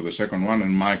will answer the second one,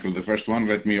 and Michael the first one.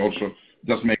 Let me also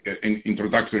just make an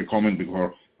introductory comment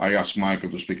before I ask Michael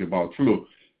to speak about flu.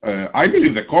 I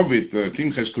believe the COVID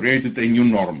thing has created a new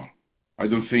normal. I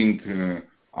don't think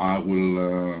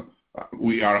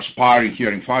we are aspiring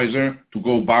here in Pfizer to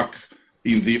go back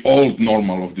in the old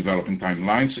normal of developing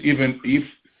timelines, even if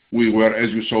we were,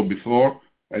 as you saw before,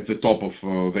 at the top of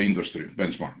the industry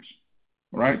benchmarks.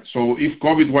 Right? So if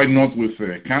COVID, why not with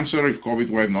cancer? If COVID,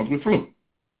 why not with flu?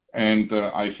 And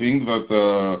I think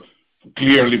that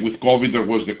clearly with COVID there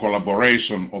was the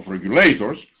collaboration of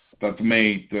regulators that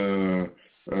made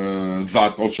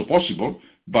that also possible,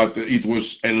 but it was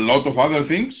a lot of other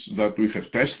things that we have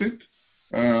tested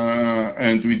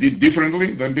and we did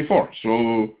differently than before.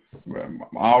 So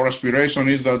our aspiration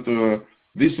is that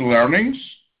these learnings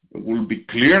will be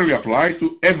clearly applied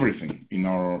to everything in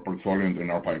our portfolio and in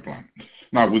our pipeline.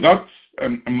 Now, with that,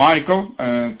 Michael,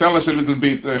 tell us a little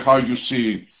bit how you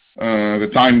see the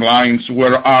timelines.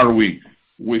 Where are we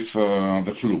with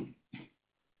the flu?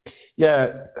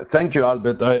 Yeah, thank you,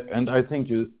 Albert. I think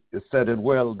you said it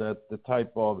well, that the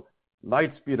type of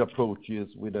light speed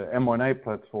approaches with the mRNA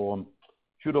platform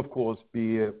should, of course,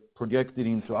 be projected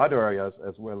into other areas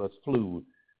as well as flu.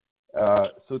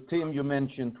 So, Tim, you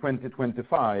mentioned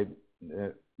 2025.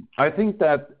 I think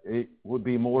that it would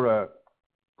be more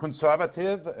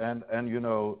conservative and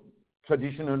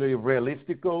traditionally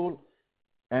realistic goal,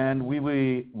 and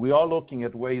we are looking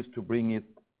at ways to bring it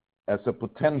as a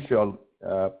potential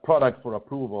product for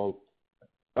approval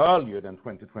earlier than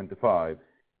 2025.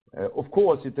 Of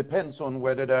course, it depends on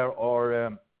whether there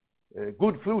are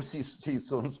good flu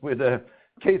seasons with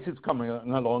cases coming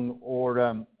along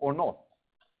or not.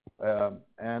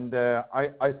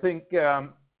 I think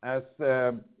as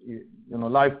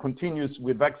life continues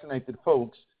with vaccinated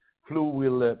folks, flu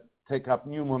will take up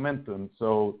new momentum.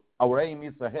 So our aim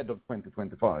is ahead of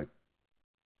 2025.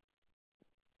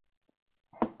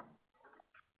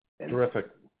 Terrific.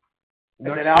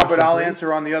 And then Albert, I'll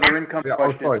answer on the other income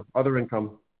question. Oh, sorry, other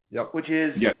income. Yep. Which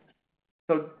is, yes.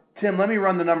 So Tim, let me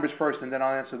run the numbers first, and then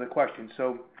I'll answer the question.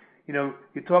 So,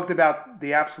 you talked about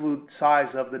the absolute size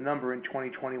of the number in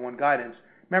 2021 guidance.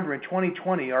 Remember, in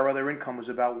 2020, our other income was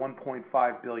about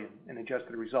 1.5 billion in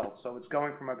adjusted results. So it's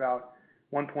going from about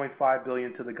 1.5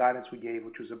 billion to the guidance we gave,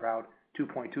 which was about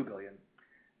 2.2 billion.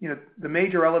 The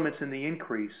major elements in the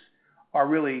increase are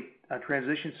really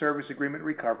transition service agreement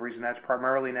recoveries, and that's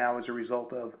primarily now as a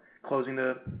result of closing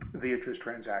the Viatris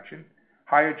transaction,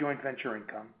 higher joint venture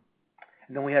income,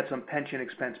 and then we had some pension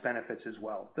expense benefits as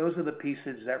well. Those are the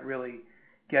pieces that really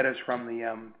get us from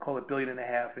the call it $1.5 billion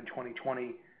in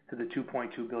 2020 to the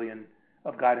 2.2 billion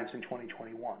of guidance in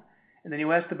 2021. And then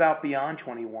you asked about beyond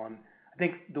 21. I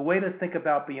think the way to think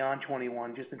about beyond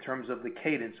 21, just in terms of the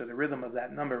cadence or the rhythm of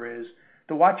that number, is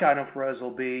the watch item for us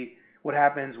will be what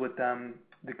happens with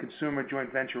the consumer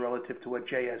joint venture relative to what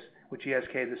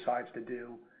GSK decides to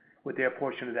do with their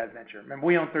portion of that venture. Remember,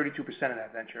 we own 32% of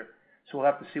that venture, so we'll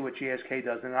have to see what GSK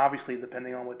does. And obviously,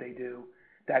 depending on what they do,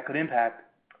 that could impact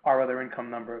our other income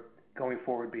number going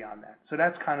forward beyond that. So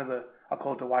that's kind of I'll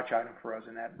call it the watch item for us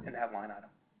in that line item.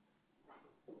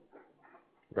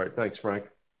 Great. Thanks, Frank.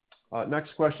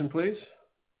 Next question, please.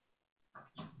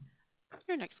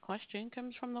 Your next question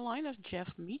comes from the line of Jeff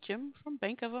Meacham from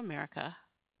Bank of America.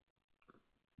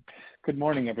 Good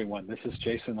morning, everyone. This is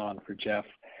Jason on for Jeff.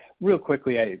 Real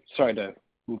quickly, sorry to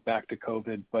move back to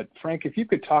COVID, but Frank, if you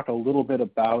could talk a little bit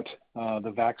about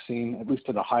the vaccine, at least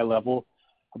at a high level,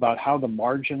 about how the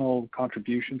marginal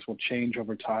contributions will change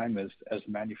over time as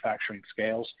manufacturing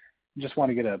scales. I just want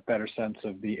to get a better sense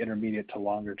of the intermediate to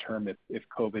longer term if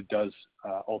COVID does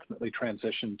ultimately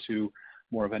transition to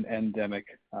more of an endemic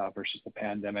versus the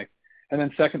pandemic. And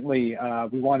then secondly,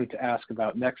 we wanted to ask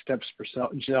about next steps for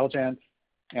Xeljanz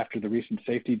after the recent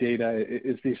safety data.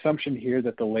 Is the assumption here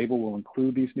that the label will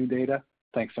include these new data?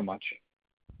 Thanks so much.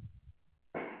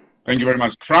 Thank you very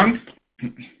much. Frank?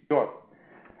 Sure.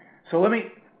 So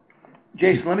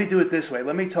Jason, let me do it this way.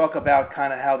 Let me talk about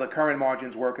kind of how the current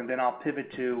margins work, and then I'll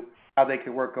pivot to how they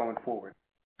could work going forward.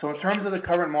 So in terms of the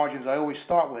current margins, I always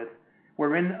start with,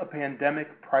 we're in a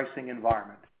pandemic pricing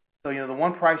environment. So, the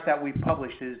one price that we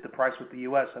published is the price with the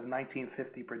U.S. of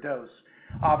 $19.50 per dose.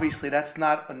 Obviously, that's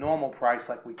not a normal price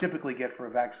like we typically get for a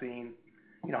vaccine,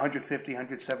 $150,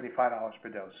 $175 per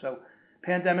dose. So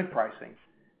pandemic pricing.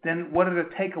 Then what are the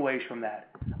takeaways from that?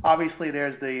 Obviously,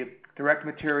 there's the direct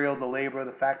material, the labor,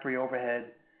 the factory overhead,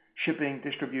 shipping,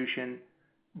 distribution.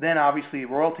 Then obviously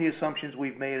royalty assumptions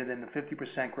we've made, and then the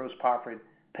 50% gross profit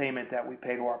payment that we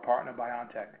pay to our partner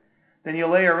BioNTech. Then you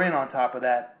layer in on top of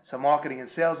that some marketing and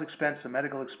sales expense, some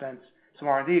medical expense, some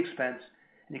R&D expense,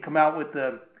 and you come out with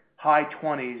the high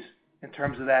 20s in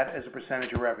terms of that as a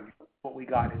percentage of revenue, what we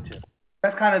got into.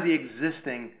 That's kind of the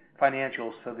existing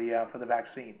financials for the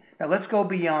vaccine. Now let's go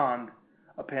beyond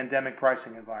a pandemic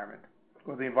pricing environment,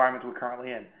 or the environment we're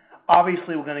currently in.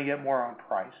 Obviously, we're going to get more on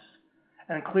price.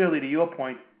 And clearly, to your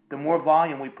point, the more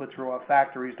volume we put through our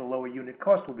factories, the lower unit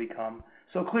cost will become.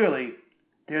 So clearly,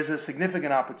 there's a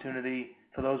significant opportunity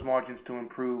for those margins to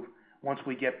improve once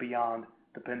we get beyond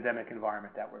the pandemic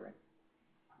environment that we're in.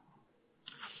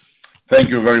 Thank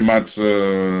you very much,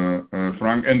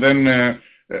 Frank. And then,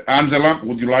 Angela,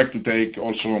 would you like to take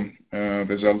also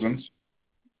the Xeljanz?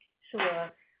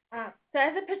 Sure. So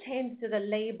as it pertains to the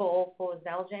label for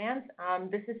Xeljanz,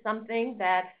 this is something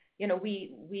that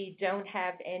we don't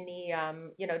have any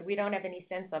we don't have any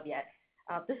sense of yet.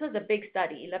 This was a big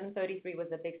study. 1133 was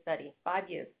a big study. 5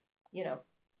 years.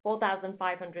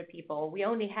 4,500 people. We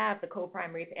only have the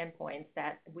co-primary endpoints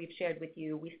that we've shared with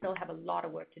you. We still have a lot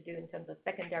of work to do in terms of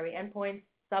secondary endpoints,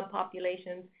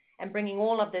 subpopulations, and bringing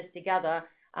all of this together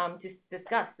to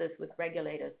discuss this with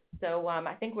regulators. So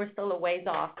I think we're still a ways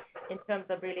off in terms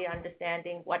of really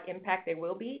understanding what impact there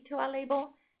will be to our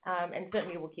label, and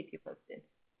certainly we'll keep you posted.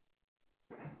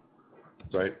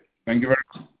 Right. Thank you very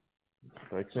much.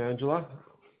 Thanks, Angela.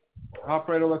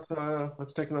 Operator,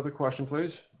 let's take another question,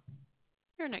 please.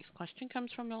 Your next question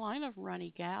comes from the line of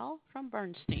Ronny Gal from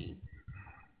Bernstein.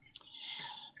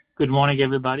 Good morning,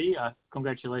 everybody.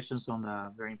 Congratulations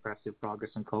on very impressive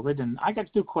progress on COVID. And I got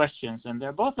two questions, and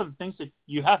they're both of things that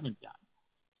you haven't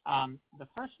done. The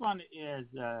first one is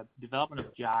development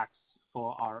of JAKs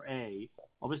for RA.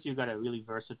 Obviously, you've got a really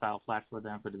versatile platform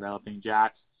there for developing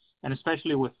JAKs, and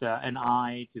especially with an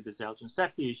eye to the Xeljanz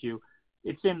safety issue,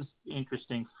 it seems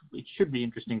interesting. It should be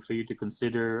interesting for you to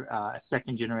consider a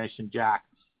second-generation JAK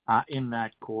in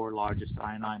that core largest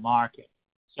I&I market.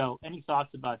 So any thoughts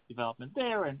about development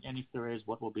there, and if there is,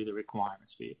 what will be the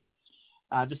requirements for you?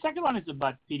 The second one is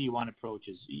about PD-1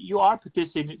 approaches. You are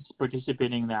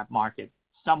participating in that market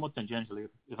somewhat tangentially,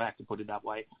 if I have to put it that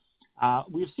way.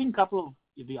 We've seen a couple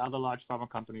of the other large pharma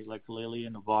companies like Lilly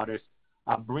and Novartis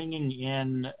bringing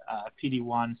in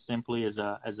PD-1 simply as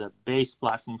a base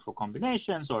platform for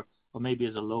combinations or maybe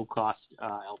as a low-cost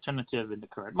alternative in the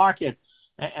current market.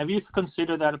 Have you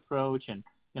considered that approach, and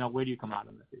where do you come out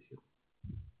on this issue?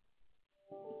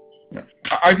 Yeah.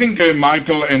 I think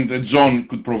Michael and John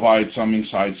could provide some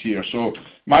insights here. So,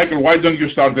 Michael, why don't you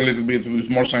start a little bit with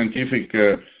more scientific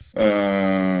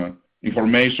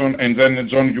information, and then,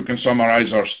 John, you can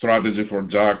summarize our strategy for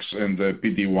JAKs and the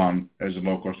PD-1 as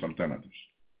low-cost alternatives.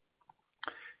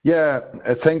 Yeah,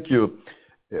 thank you.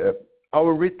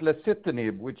 Our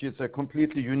ritlecitinib, which is a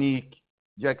completely unique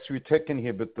JAK3/TEC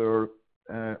inhibitor,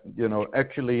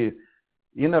 actually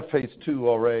in a phase 2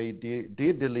 RA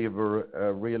did deliver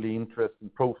a really interesting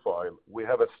profile. We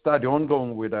have a study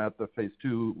ongoing with that, the phase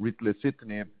 2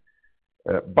 ritlecitinib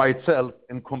by itself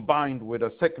and combined with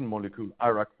a second molecule,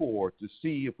 IRAK4, to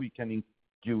see if we can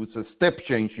induce a step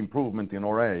change improvement in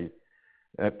RA.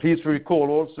 Please recall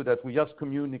also that we just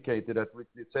communicated that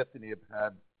ritlecitinib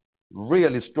had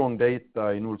really strong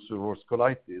data in ulcerative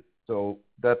colitis, so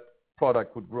that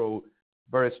product could grow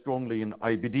very strongly in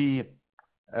IBD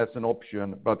as an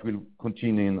option, but will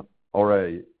continue in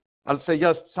RA. I'll say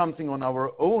just something on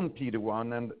our own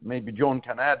PD-1, and maybe John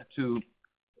can add to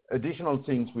additional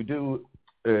things we do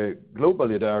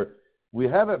globally there. We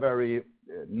have a very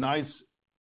nice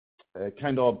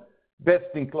kind of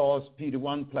best-in-class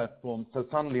PD-1 platform,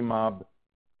 sasanlimab,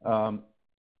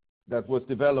 that was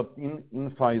developed in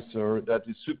Pfizer, that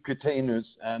is subcutaneous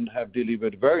and have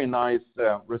delivered very nice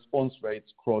response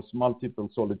rates across multiple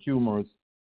solid tumors.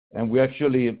 And we're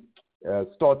actually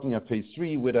starting a phase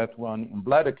 3 with that one in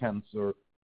bladder cancer,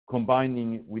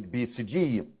 combining with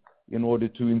BCG in order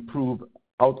to improve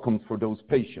outcomes for those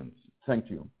patients. Thank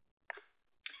you.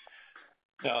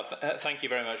 No, thank you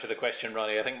very much for the question,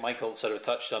 Ronnie. I think Michael sort of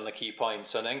touched on the key points.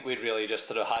 I think we'd really just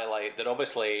sort of highlight that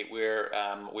obviously we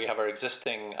have our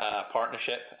existing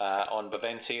partnership on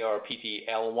Bavencio, or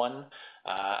PD-L1.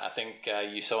 I think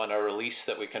you saw in our release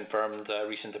that we confirmed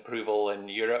recent approval in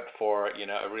Europe for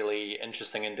a really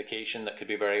interesting indication that could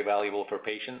be very valuable for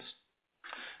patients.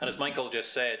 And as Michael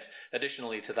just said,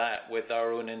 additionally to that, with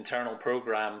our own internal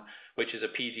program, which is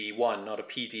a PD-1, not a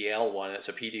PD-L1, it's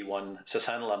a PD-1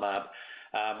 sasanlimab.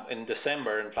 In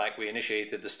December, in fact, we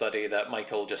initiated the study that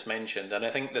Michael just mentioned. And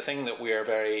I think the thing that we are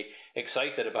very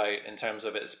excited about in terms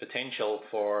of its potential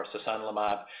for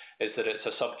sasanlimab is that it's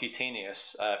a subcutaneous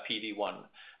PD-1.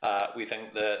 We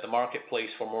think the marketplace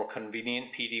for more convenient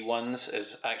PD-1s is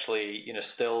actually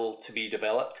still to be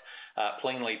developed.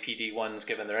 Plainly, PD-1s,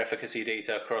 given their efficacy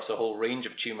data across a whole range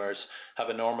of tumors, have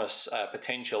enormous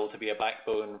potential to be a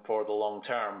backbone for the long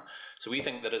term. So we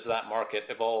think that as that market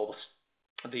evolves,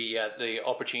 the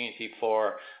opportunity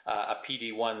for a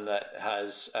PD-1 that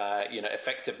has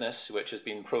effectiveness, which has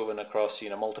been proven across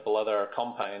multiple other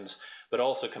compounds, but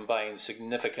also combines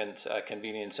significant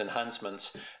convenience enhancements,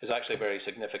 is actually very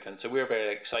significant. So we're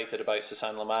very excited about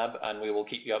sasanlimab, and we will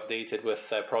keep you updated with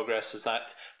progress as that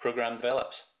program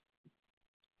develops.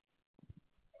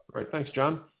 Great, thanks,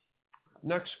 John.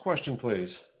 Next question, please.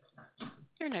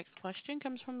 Your next question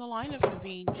comes from the line of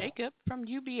Navin Jacob from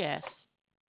UBS.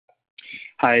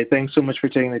 Hi, thanks so much for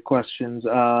taking the questions.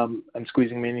 I'm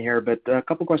squeezing me in here, but a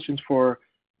couple questions for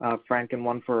Frank and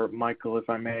one for Michael, if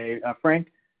I may. Frank,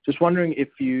 just wondering if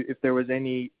there was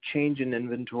any change in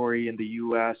inventory in the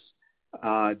U.S.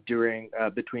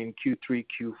 between Q3,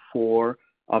 Q4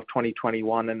 of 2020,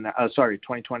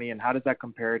 and how does that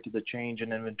compare to the change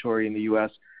in inventory in the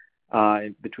U.S.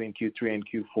 Between Q3 and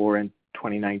Q4 in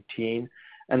 2019?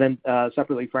 And then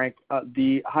separately, Frank,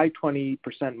 the high 20%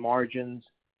 margins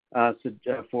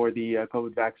for the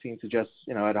COVID vaccine suggests,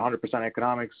 at 100%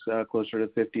 economics, closer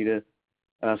to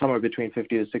somewhere between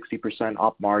 50 to 60%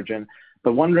 op margin.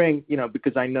 But wondering,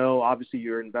 because I know obviously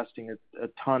you're investing a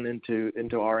ton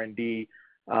into R&D,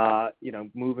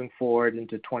 moving forward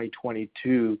into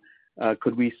 2022,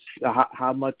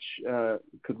 how much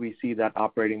could we see that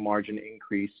operating margin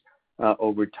increase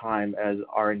over time as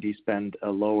R&D spend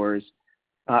lowers?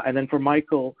 And then for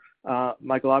Michael,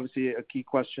 obviously a key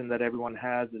question that everyone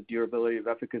has is durability of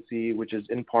efficacy, which is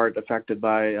in part affected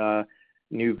by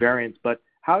new variants. But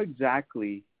how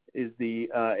exactly is the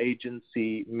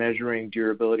agency measuring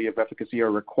durability of efficacy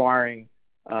or requiring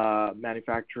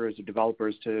manufacturers or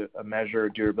developers to measure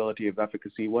durability of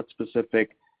efficacy? What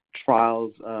specific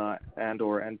trials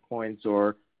and/or endpoints,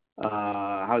 or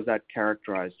how is that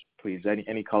characterized, please?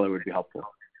 Any color would be helpful.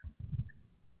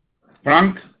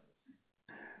 Frank?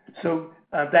 So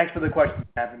thanks for the question,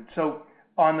 Evan. So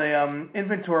on the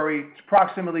inventory, it's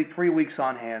approximately 3 weeks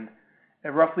on hand,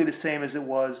 and roughly the same as it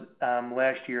was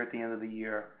last year at the end of the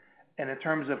year. And in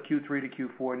terms of Q3 to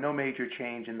Q4, no major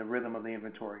change in the rhythm of the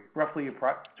inventory. Roughly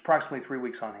approximately 3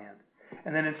 weeks on hand.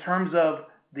 And then in terms of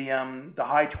the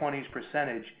high 20s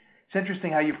percentage, it's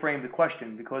interesting how you frame the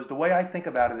question, because the way I think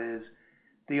about it is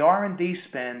the R&D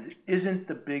spend is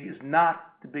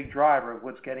not the big driver of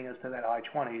what's getting us to that high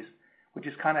 20s, which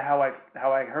is kind of how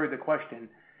I heard the question.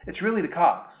 It's really the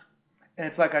COGS. And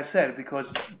it's like I said, because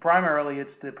primarily it's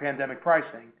the pandemic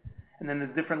pricing, and then the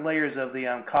different layers of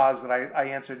the COGS that I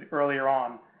answered earlier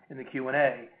on in the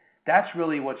Q&A. That's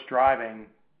really what's driving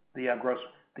the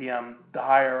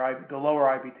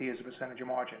lower IBT as a percentage of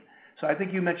margin. So I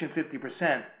think you mentioned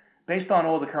 50%. Based on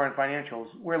all the current financials,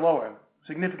 we're lower,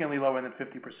 significantly lower than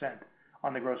 50%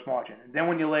 on the gross margin. And then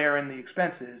when you layer in the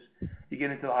expenses, you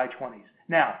get into the high 20s.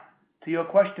 Now, to your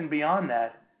question beyond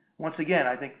that, once again,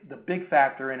 I think the big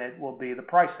factor in it will be the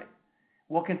pricing.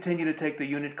 We'll continue to take the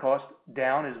unit cost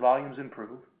down as volumes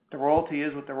improve. The royalty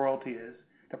is what the royalty is.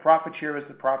 The profit share is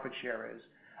the profit share is.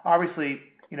 Obviously,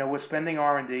 we're spending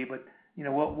R&D, but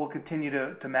we'll continue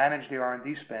to manage the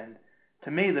R&D spend.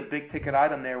 To me, the big ticket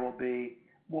item there will be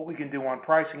what we can do on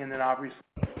pricing, and then obviously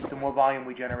the more volume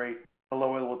we generate, the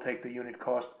lower we'll take the unit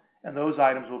cost, and those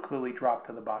items will clearly drop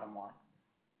to the bottom line.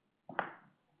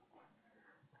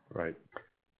 Right.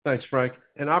 Thanks, Frank.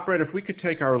 And operator, if we could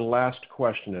take our last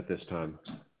question at this time.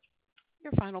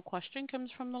 Your final question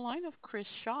comes from the line of Chris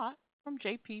Schott from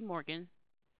J.P. Morgan.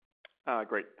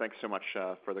 Great. Thanks so much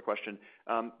for the question.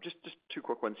 Just 2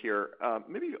 quick ones here.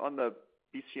 Maybe on the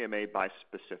BCMA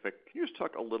bispecific, can you just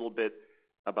talk a little bit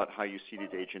about how you see these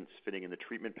agents fitting in the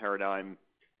treatment paradigm,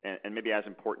 and maybe as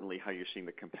importantly, how you're seeing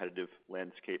the competitive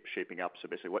landscape shaping up? So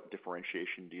basically, what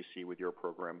differentiation do you see with your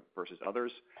program versus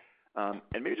others? And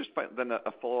maybe just then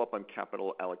a follow-up on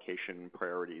capital allocation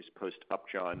priorities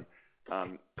post-Upjohn.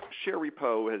 Share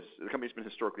repo, the company's been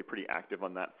historically pretty active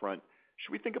on that front.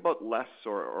 Should we think about less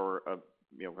or a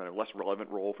kind of less relevant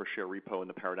role for share repo in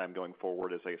the paradigm going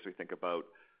forward, as I guess we think about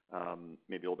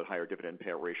maybe a little bit higher dividend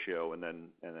payout ratio, and then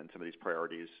some of these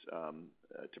priorities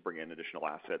to bring in additional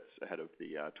assets ahead of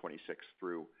the 26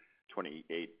 through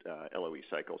 28 LOE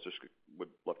cycles? Just would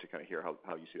love to kind of hear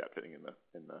how you see that fitting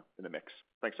in the mix.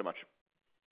 Thanks so much.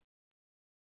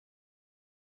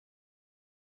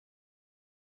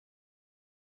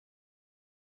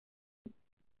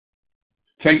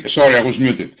 Sorry, I was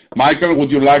muted. Michael,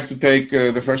 would you like to take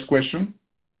the first question?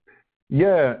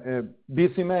 Yeah,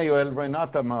 BCMA or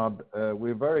elranatamab,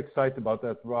 we're very excited about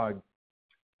that drug.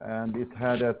 And it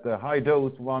had at the high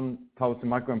dose, 1,000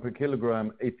 microgram per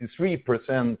kilogram,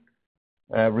 83%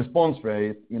 response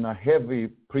rate in a heavy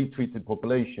pretreated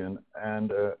population.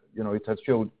 And, it has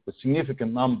showed a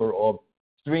significant number of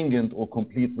stringent or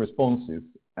complete responses.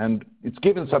 And it's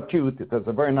given subcutaneous. It has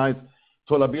a very nice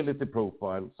tolerability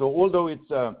profile. So although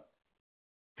it's a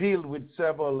field with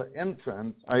several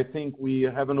entrants, I think we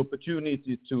have an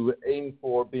opportunity to aim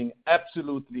for being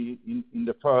absolutely in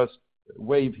the first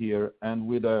wave here and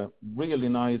with a really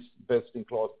nice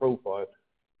best-in-class profile.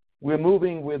 We're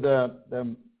moving with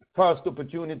the first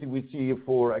opportunity we see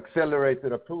for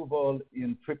accelerated approval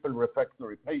in triple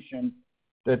refractory patients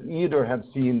that either have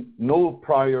seen no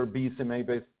prior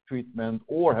BCMA-based treatment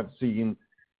or have seen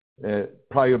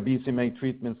prior BCMA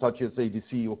treatment such as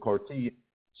ADC or CAR-T.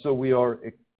 So we are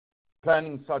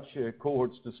planning such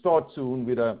cohorts to start soon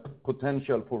with a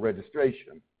potential for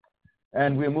registration.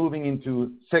 And we're moving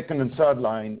into second and third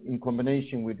line in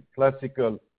combination with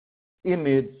classical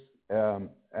IMiDs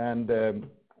and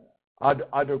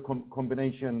other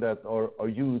combination that are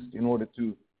used in order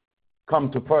to come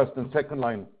to first and second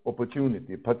line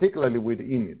opportunity, particularly with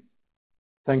IMiDs.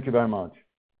 Thank you very much.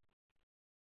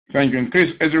 Thank you. And Chris,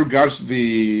 as regards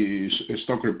the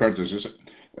stock repurchases,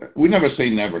 we never say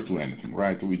never to anything,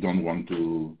 right? We don't want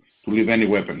to leave any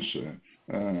weapons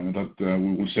that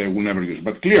we will say we'll never use.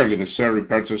 But clearly, the share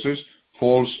repurchases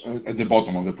falls at the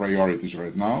bottom of the priorities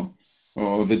right now.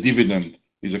 The dividend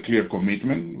is a clear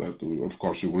commitment that, of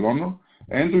course, we will honor.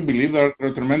 And we believe there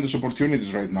are tremendous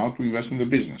opportunities right now to invest in the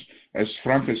business. As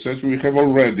Frank has said, we have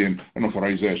already an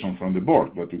authorization from the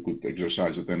board that we could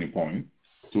exercise at any point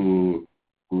to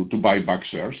buy back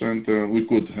shares, and we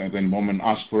could at any moment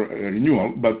ask for a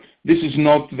renewal, but this is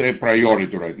not the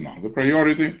priority right now. The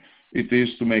priority, it is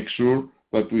to make sure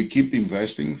that we keep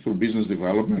investing through business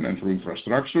development and through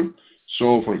infrastructure.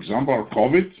 So, for example, our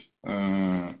COVID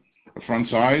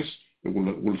franchise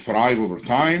will thrive over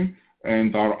time,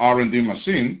 and our R&D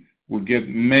machine will get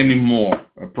many more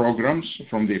programs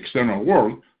from the external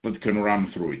world that can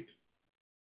run through it.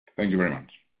 Thank you very much.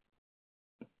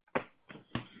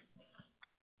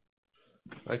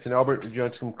 Thanks. And Albert, would you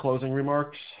have some closing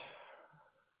remarks?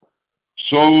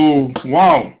 So,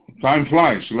 wow, time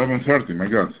flies, 11:30, my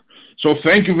God. So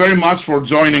thank you very much for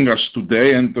joining us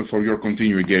today and for your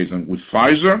continued engagement with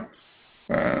Pfizer.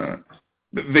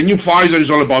 The new Pfizer is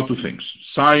all about two things,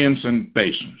 science and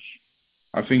patients.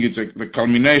 I think it's the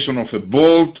culmination of a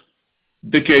bold,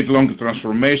 decade-long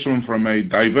transformation from a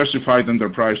diversified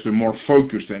enterprise to a more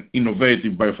focused and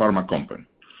innovative biopharma company.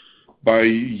 By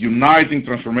uniting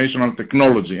transformational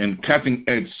technology and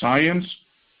cutting-edge science,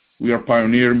 we are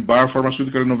pioneering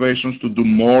biopharmaceutical innovations to do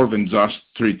more than just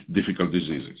treat difficult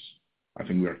diseases. I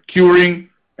think we are curing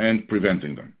and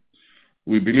preventing them.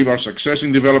 We believe our success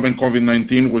in developing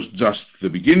COVID-19 was just the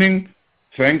beginning.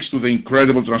 Thanks to the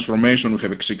incredible transformation we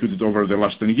have executed over the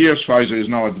last 10 years, Pfizer is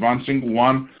now advancing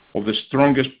one of the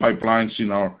strongest pipelines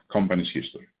in our company's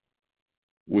history.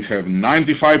 We have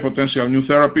 95 potential new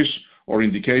therapies or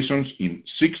indications in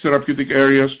 6 therapeutic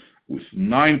areas with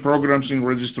 9 programs in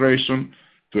registration,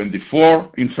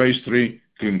 24 in phase 3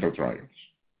 clinical trials.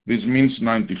 This means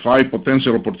 95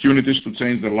 potential opportunities to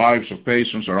change the lives of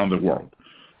patients around the world.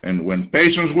 And when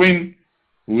patients win,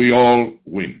 we all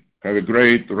win. Have a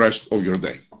great rest of your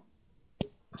day.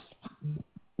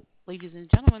 Ladies and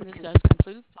gentlemen, this does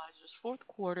conclude Pfizer's fourth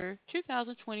quarter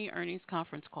 2020 earnings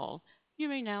conference call. You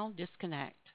may now disconnect.